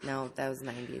No, that was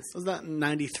 90s. was that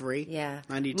 93? Yeah.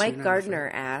 92, Mike 93? Gardner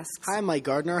asks, Hi, Mike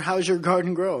Gardner. How's your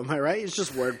garden grow? Am I right? It's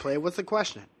just wordplay. What's the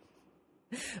question?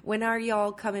 when are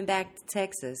y'all coming back to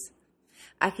Texas?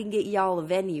 I can get y'all a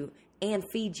venue and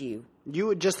feed you. You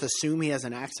would just assume he has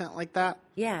an accent like that?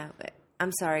 Yeah. But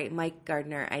I'm sorry, Mike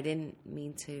Gardner. I didn't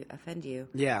mean to offend you.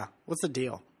 Yeah. What's the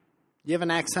deal? You have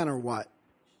an accent or what,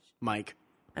 Mike?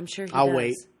 I'm sure he I'll does.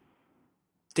 wait.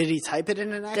 Did he type it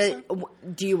in an accent?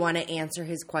 Do you want to answer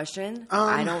his question?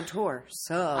 I don't tour.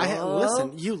 So.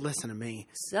 Listen, you listen to me.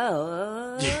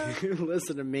 So. You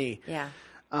listen to me. Yeah.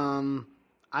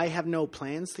 I have no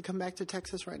plans to come back to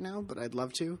Texas right now, but I'd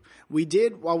love to. We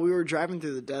did, while we were driving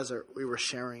through the desert, we were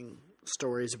sharing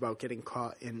stories about getting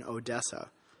caught in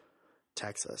Odessa,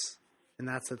 Texas. And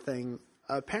that's the thing.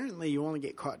 Apparently, you only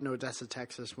get caught in Odessa,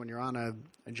 Texas when you're on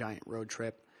a giant road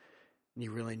trip and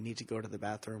you really need to go to the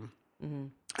bathroom. Mm-hmm.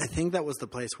 I think that was the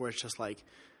place where it's just like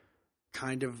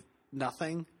kind of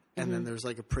nothing, and then there's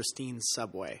like a pristine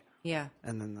subway. Yeah.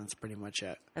 And then that's pretty much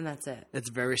it. And that's it. It's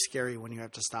very scary when you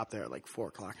have to stop there at like 4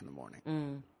 o'clock in the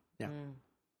morning. Yeah.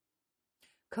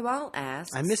 Kamal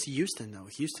asks. I miss Houston, though.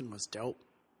 Houston was dope.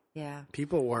 Yeah.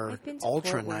 People were I've been to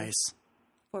ultra Fort Worth. nice.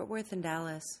 Fort Worth and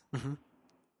Dallas. Mm-hmm.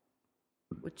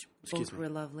 Which both were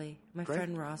lovely. My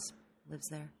friend Ross lives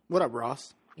there. What up,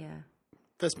 Ross? Yeah.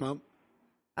 Fist bump.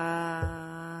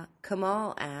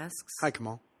 Kamal asks. Hi,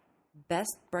 Kamal.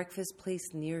 Best breakfast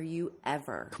place near you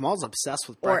ever. Kamal's obsessed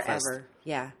with breakfast. Or ever.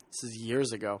 Yeah. This is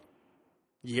years ago.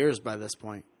 Years by this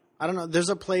point. I don't know. There's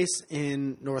a place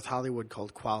in North Hollywood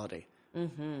called Quality.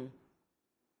 Mm-hmm.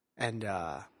 And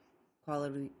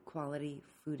Quality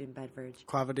food and beverage.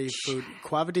 Quality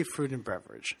food and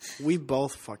beverage. We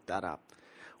both fucked that up.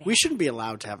 We shouldn't be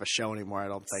allowed to have a show anymore, I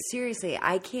don't think. Seriously,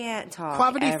 I can't talk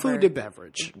Quality ever. food and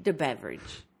beverage. The beverage.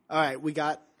 All right, we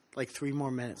got like 3 more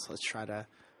minutes. Let's try to...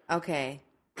 Okay.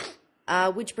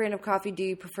 Which brand of coffee do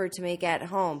you prefer to make at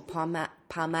home?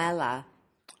 Pamela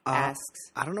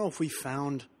asks. I don't know if we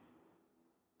found...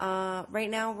 Right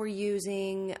now we're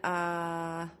using...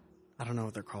 I don't know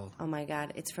what they're called. Oh my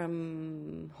God. It's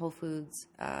from Whole Foods.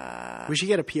 We should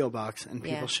get a P.O. box and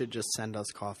people Yeah. should just send us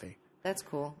coffee. That's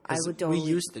cool. We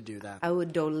used to do that. I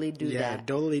would totally do that. Yeah,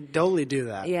 totally do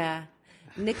that. Yeah.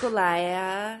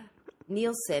 Nikolaya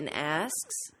Nielsen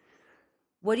asks,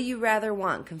 what do you rather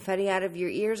want? Confetti out of your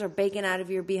ears or bacon out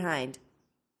of your behind?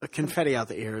 A confetti out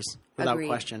the ears, without Agreed.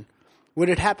 question. Would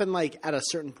it happen like at a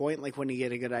certain point, like when you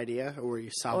get a good idea, or where you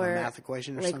solve a math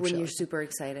equation or like some when shit? you're super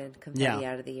excited, confetti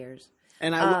out of the ears.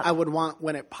 And I would want,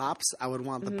 when it pops, I would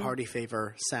want the party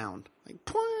favor sound. Like,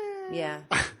 Pwang! Yeah.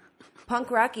 Punk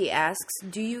Rocky asks,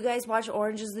 do you guys watch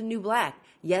Orange is the New Black?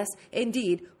 Yes,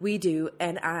 indeed, we do,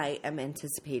 and I am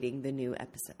anticipating the new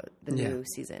episode, the new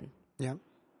season. Yeah.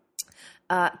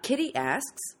 Kitty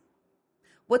asks,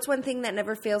 what's one thing that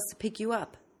never fails to pick you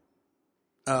up?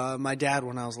 My dad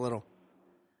when I was little.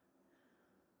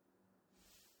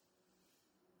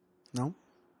 No?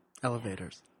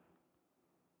 Elevators.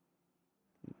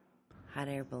 Hot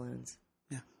air balloons.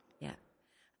 Yeah.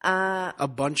 Yeah. A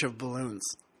bunch of balloons.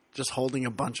 Just holding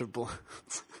a bunch of balloons.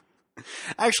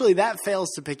 Actually, that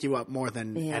fails to pick you up more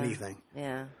than anything.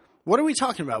 Yeah. What are we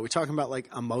talking about? Are we talking about like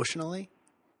emotionally?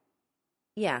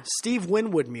 Yeah. Steve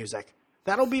Winwood music.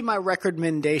 That'll be my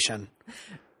recommendation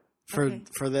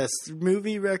for this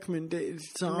movie recommendation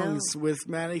songs with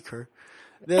Maddie Kerr.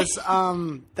 This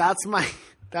that's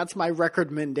my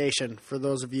recommendation for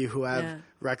those of you who have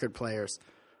record players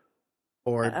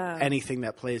or anything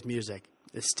that plays music.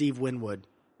 Is Steve Winwood.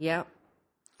 Yep.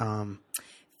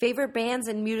 Favorite bands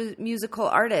and musical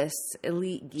artists?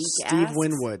 Elite Geek Steve asks.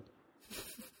 Winwood.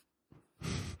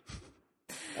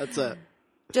 That's it.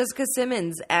 Jessica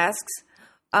Simmons asks.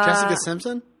 Jessica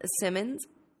Simpson? Simmons.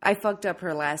 I fucked up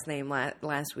her last name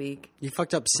last week. You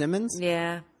fucked up Simmons?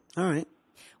 Yeah. All right.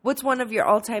 What's one of your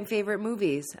all-time favorite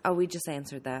movies? Oh, we just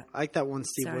answered that. I like that one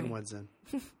Steve Sorry. Winwood's in.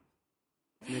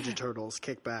 Ninja Turtles,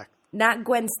 Kick Back. Not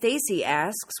Gwen Stacy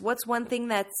asks, what's one thing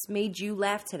that's made you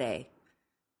laugh today?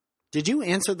 Did you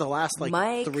answer the last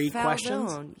Mike 3 Falzone.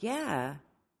 questions? Yeah.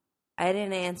 I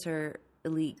didn't answer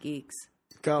Elite Geeks.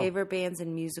 Go. Favorite bands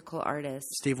and musical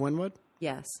artists? Steve Winwood?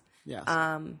 Yes. Yes.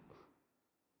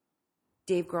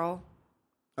 Dave Grohl.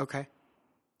 Okay.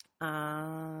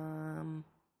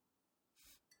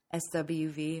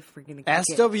 SWV, if we're going to kick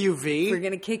SWV? it. We're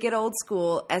going to kick it old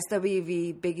school.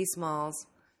 SWV, Biggie Smalls,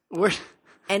 We're,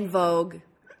 and Vogue.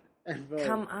 and Vogue.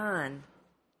 Come on.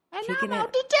 And Kicking I'm it.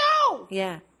 out the door.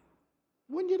 Yeah.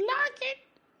 When you like it,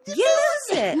 You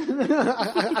lose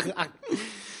it.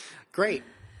 Great.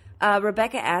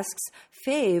 Rebecca asks,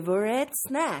 favorite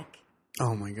snack?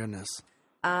 Oh my goodness.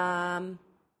 For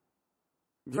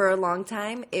a long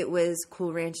time, it was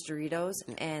Cool Ranch Doritos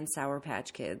and Sour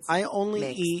Patch Kids. I only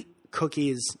Mixed. eat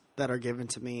cookies that are given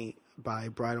to me by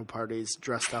bridal parties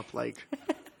dressed up like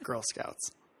Girl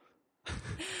Scouts.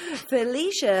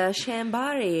 Felicia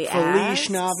Shambari Feliz asks,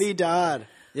 Navidad.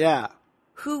 Yeah.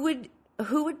 who would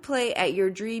play at your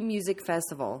dream music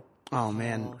festival? Oh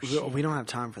man, shit. we don't have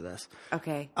time for this.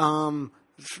 Okay.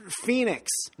 Phoenix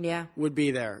Yeah. would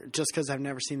be there just because I've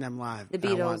never seen them live. The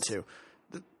and I want Beatles. to.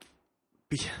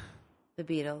 The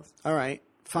Beatles. All right,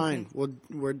 fine. Okay.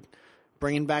 We're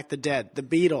bringing back the dead. The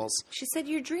Beatles. She said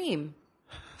your dream.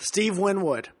 Steve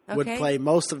Winwood would Okay. play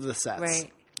most of the sets,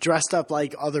 Right. dressed up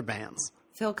like other bands.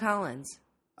 Phil Collins.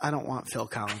 I don't want Phil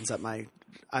Collins at my.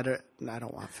 I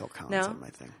don't want Phil Collins No? at my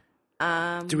thing.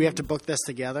 Do we have to book this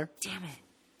together? Damn it.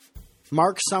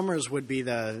 Mark Summers would be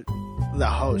the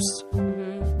host.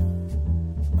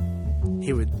 Mm-hmm.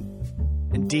 He would,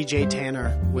 and DJ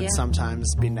Tanner would Yeah.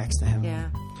 sometimes be next to him. Yeah.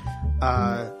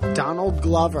 Donald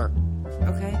Glover,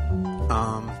 Okay.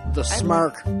 the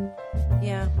Smirk.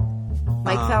 Yeah.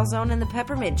 Mike Falzone and the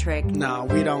Peppermint Trick. No,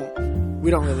 we don't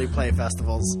really play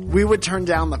festivals. We would turn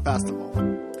down the festival.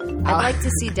 I'd like to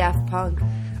see Daft Punk.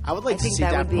 I would like I to think see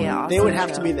that Daft would be Punk. an They would awesome have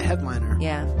to show. be the headliner,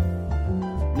 Yeah.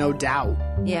 no doubt.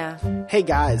 Yeah. Hey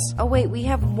guys. Oh, wait. We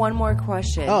have one more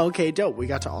question. Oh, okay, dope. We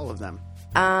got to all of them.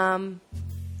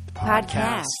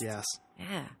 Podcast. Yes.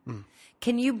 Yeah.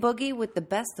 Can you boogie with the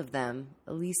best of them?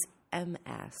 Elise M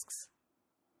asks.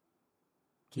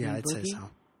 Can Yeah, you I'd say boogie? so.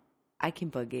 I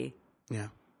can boogie. Yeah.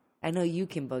 I know you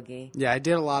can boogie. Yeah, I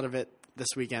did a lot of it this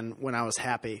weekend when I was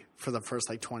happy for the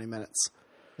first 20 minutes.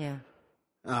 Yeah.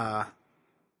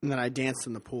 And then I danced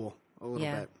in the pool a little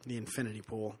Yeah. bit, the infinity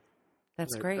pool.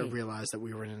 That's I great. realized that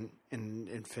we were in an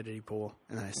infinity pool,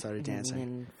 and then I started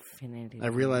dancing. Infinity. I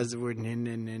realized that we were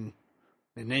in.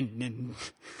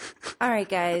 All right,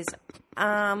 guys.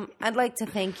 I'd like to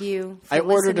thank you for I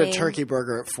ordered a listening. turkey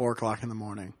burger at 4:00 in the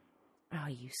morning Oh,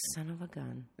 you son of a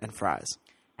gun. and fries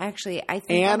Actually, I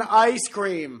think and ice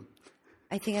cream.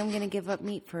 I'm going to give up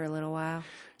meat for a little while.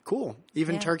 Cool.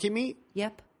 Even Yeah. turkey meat?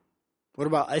 Yep. What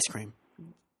about ice cream?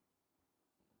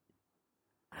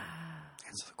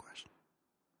 Answer the question.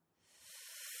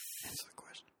 Answer the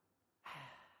question.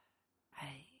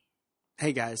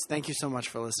 Hey guys, thank you so much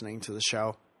for listening to the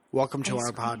show. Welcome to Ice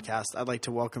our cream. podcast. I'd like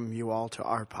to welcome you all to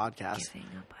our podcast. Giving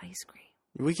up ice cream.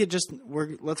 We could just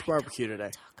let's barbecue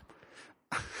today.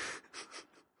 Talk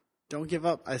Don't give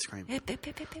up ice cream.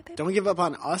 about Don't give up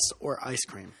on us or ice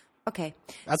cream. Okay.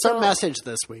 That's So, our message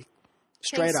this week.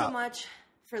 Straight Thanks up. so much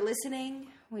for listening.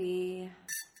 We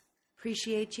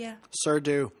appreciate you. Sir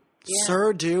do. Yeah.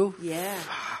 Sir do. Yeah.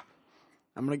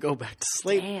 I'm going to go back to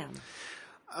sleep. Damn.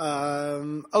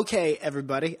 Okay,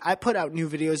 everybody. I put out new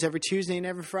videos every Tuesday and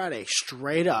every Friday,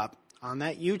 straight up on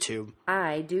that YouTube.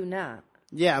 I do not.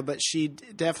 Yeah, but she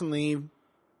definitely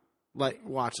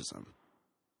watches them.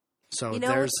 So You know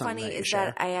there's what's something funny that you is share.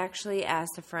 that I actually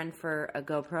asked a friend for a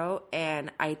GoPro,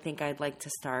 and I think I'd like to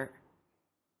start.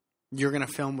 You're gonna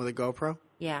film with a GoPro.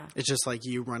 Yeah. It's just like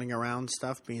you running around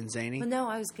stuff, being zany. Well, no,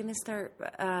 I was going to start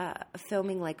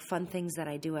filming like fun things that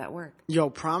I do at work. Yo,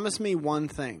 promise me one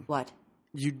thing: What?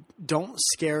 you don't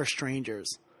scare strangers,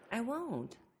 I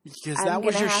won't. because I'm that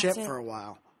was gonna your have shit to- for a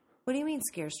while. What do you mean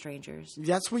scare strangers?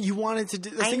 That's what you wanted to do.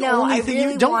 That's I the know. only I thing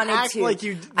really you don't wanted act to. like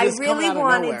you. I this coming really out of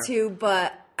wanted nowhere. to,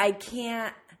 but I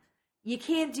can't. You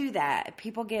can't do that.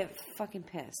 People get fucking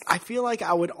pissed. I feel like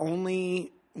I would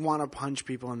only want to punch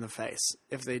people in the face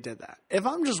if they did that. If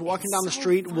I'm just walking down the so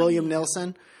street, funny. William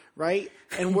Nilsson, right?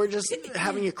 And we're just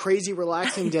having a crazy,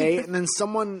 relaxing day, and then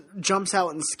someone jumps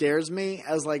out and scares me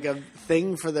as like a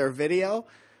thing for their video.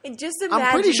 Just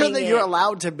I'm pretty sure that imagining you're it.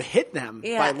 allowed to hit them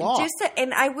by law.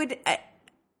 And I would. I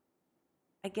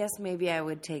guess maybe I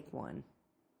would take one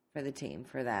for the team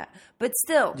for that, but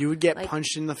still, You would get like,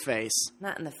 punched in the face.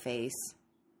 not in the face.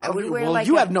 I would wear Well, like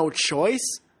you a, have no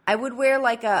choice. I would wear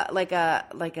like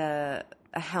a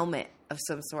helmet of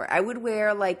some sort. I would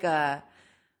wear like a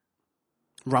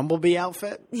Rumblebee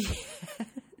outfit.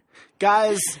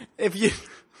 Guys, if you'd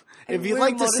wear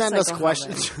like a to send us motorcycle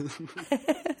questions,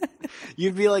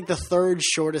 you'd be like the third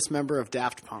shortest member of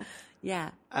Daft Punk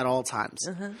yeah. at all times.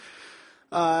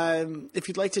 If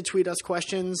you'd like to tweet us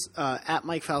questions, at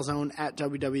Mike Falzone, at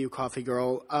WW Coffee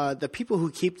Girl. The people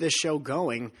who keep this show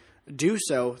going do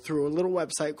so through a little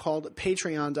website called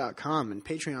Patreon.com. And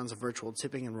Patreon's a virtual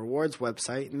tipping and rewards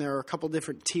website. And there are a couple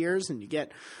different tiers, and you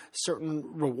get certain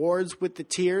rewards with the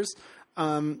tiers.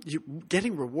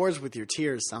 Getting rewards with your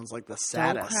tears sounds like the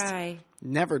saddest. Don't cry.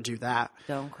 Never do that.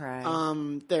 Don't cry.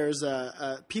 There's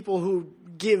people who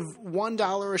give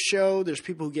 $1 a show. There's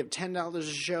people who give $10 a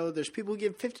show. There's people who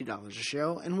give $50 a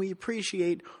show, and we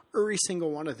appreciate every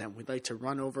single one of them. We'd like to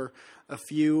run over a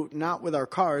few, not with our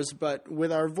cars, but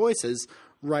with our voices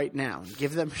right now, and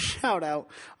give them a shout out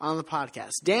on the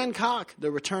podcast. Dan Cock,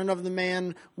 the return of the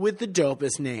man with the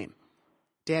dopest name.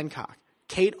 Dan Cock.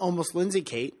 Kate, almost Lindsay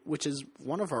Kate, which is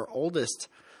one of our oldest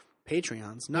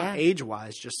Patreons, not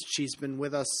age-wise, just she's been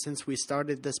with us since we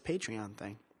started this Patreon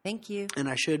thing. Thank you. And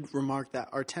I should remark that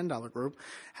our $10 group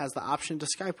has the option to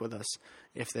Skype with us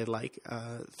if they'd like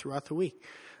throughout the week.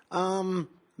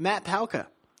 Matt Palka,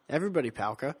 everybody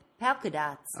Palka. Polka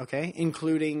dots. Okay,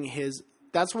 including his,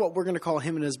 that's what we're going to call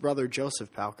him and his brother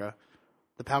Joseph Palka,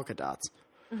 the Palka dots.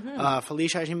 Mm-hmm.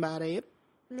 Felicia Jimbare,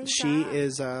 she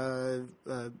is a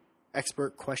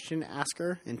expert question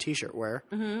asker and t-shirt wearer.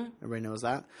 Mm-hmm. Everybody knows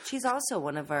that. She's also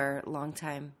one of our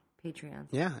longtime Patreons.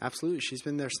 Yeah, absolutely. She's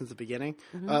been there since the beginning.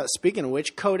 Mm-hmm. Speaking of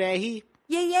which, Kodahi.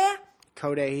 Yeah.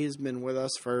 Kodahi's been with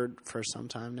us for some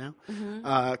time now.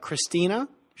 Mm-hmm. Christina,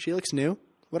 she looks new.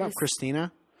 What up,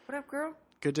 Christina? What up, girl?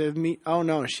 Good to meet. Oh,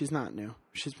 no, she's not new.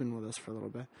 She's been with us for a little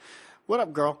bit. What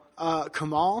up, girl?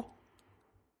 Kamal,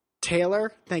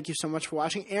 Taylor, thank you so much for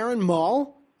watching. Aaron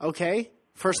Mull, okay.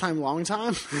 First time, long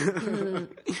time.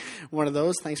 One of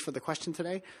those. Thanks for the question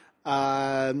today.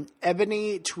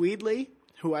 Ebony Tweedley,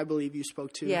 who I believe you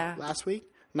spoke to last week.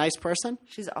 Nice person.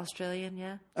 She's Australian,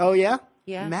 yeah. Oh, yeah?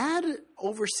 Yeah. Mad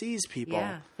overseas people.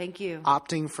 Yeah, thank you.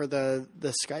 Opting for the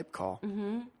Skype call.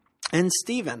 Mm-hmm. And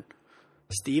Stephen.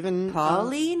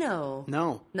 Paulino.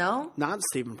 No. No? Not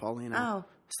Stephen Paulino. Oh.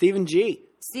 Stephen G.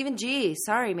 Stephen G.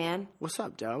 Sorry, man. What's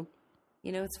up, Doug?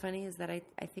 You know what's funny is that I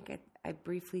think I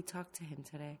briefly talked to him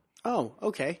today. Oh,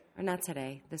 okay. Or not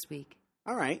today, this week.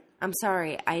 All right. I'm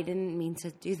sorry. I didn't mean to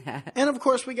do that. And, of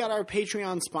course, we got our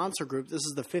Patreon sponsor group. This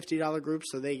is the $50 group,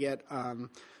 so they get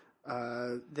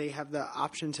they have the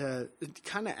option to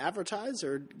kind of advertise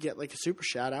or get like a super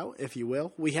shout out, if you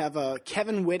will. We have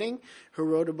Kevin Whitting, who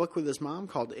wrote a book with his mom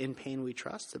called In Pain We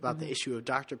Trust about the issue of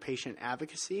doctor-patient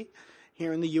advocacy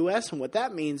here in the U.S. And what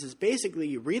that means is basically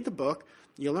you read the book,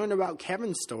 you learn about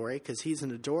Kevin's story because he's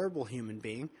an adorable human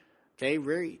being, okay,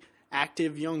 very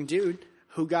active young dude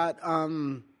who got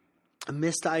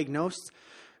misdiagnosed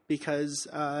because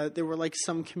there were like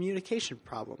some communication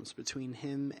problems between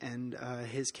him and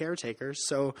his caretakers.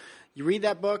 So you read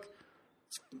that book,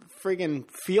 it's a friggin'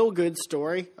 feel-good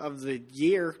story of the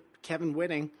year, Kevin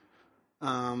Whitting,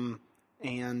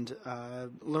 and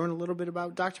learn a little bit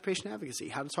about doctor-patient advocacy,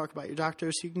 how to talk about your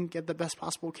doctor so you can get the best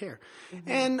possible care. Mm-hmm.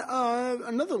 And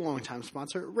another longtime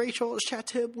sponsor, Rachel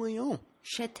Chateaubriand.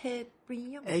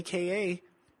 A.K.A.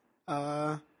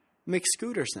 Mick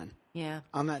Scooterson. Yeah.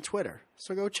 On that Twitter.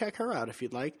 So go check her out if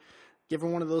you'd like. Give her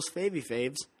one of those favy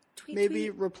faves.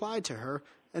 Tweet. Reply to her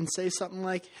and say something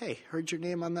like, hey, heard your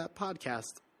name on that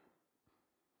podcast.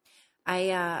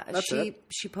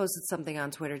 She posted something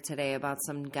on Twitter today about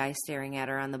some guy staring at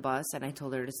her on the bus, and I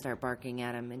told her to start barking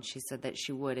at him, and she said that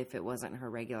she would if it wasn't her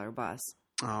regular bus.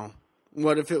 Oh.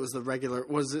 What if it was the regular,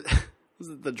 was it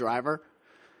the driver?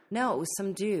 No, it was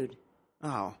some dude.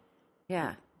 Oh.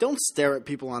 Yeah. Don't stare at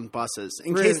people on buses.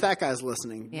 In case that guy's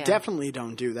listening, definitely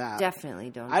don't do that.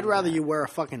 Definitely don't. I'd rather you wear a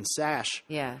fucking sash.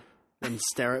 Yeah. Than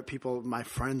stare at people, my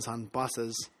friends on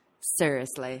buses.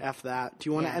 Seriously. F that. Do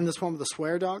you want to end this one with a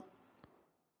swear, dog?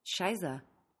 Shiza.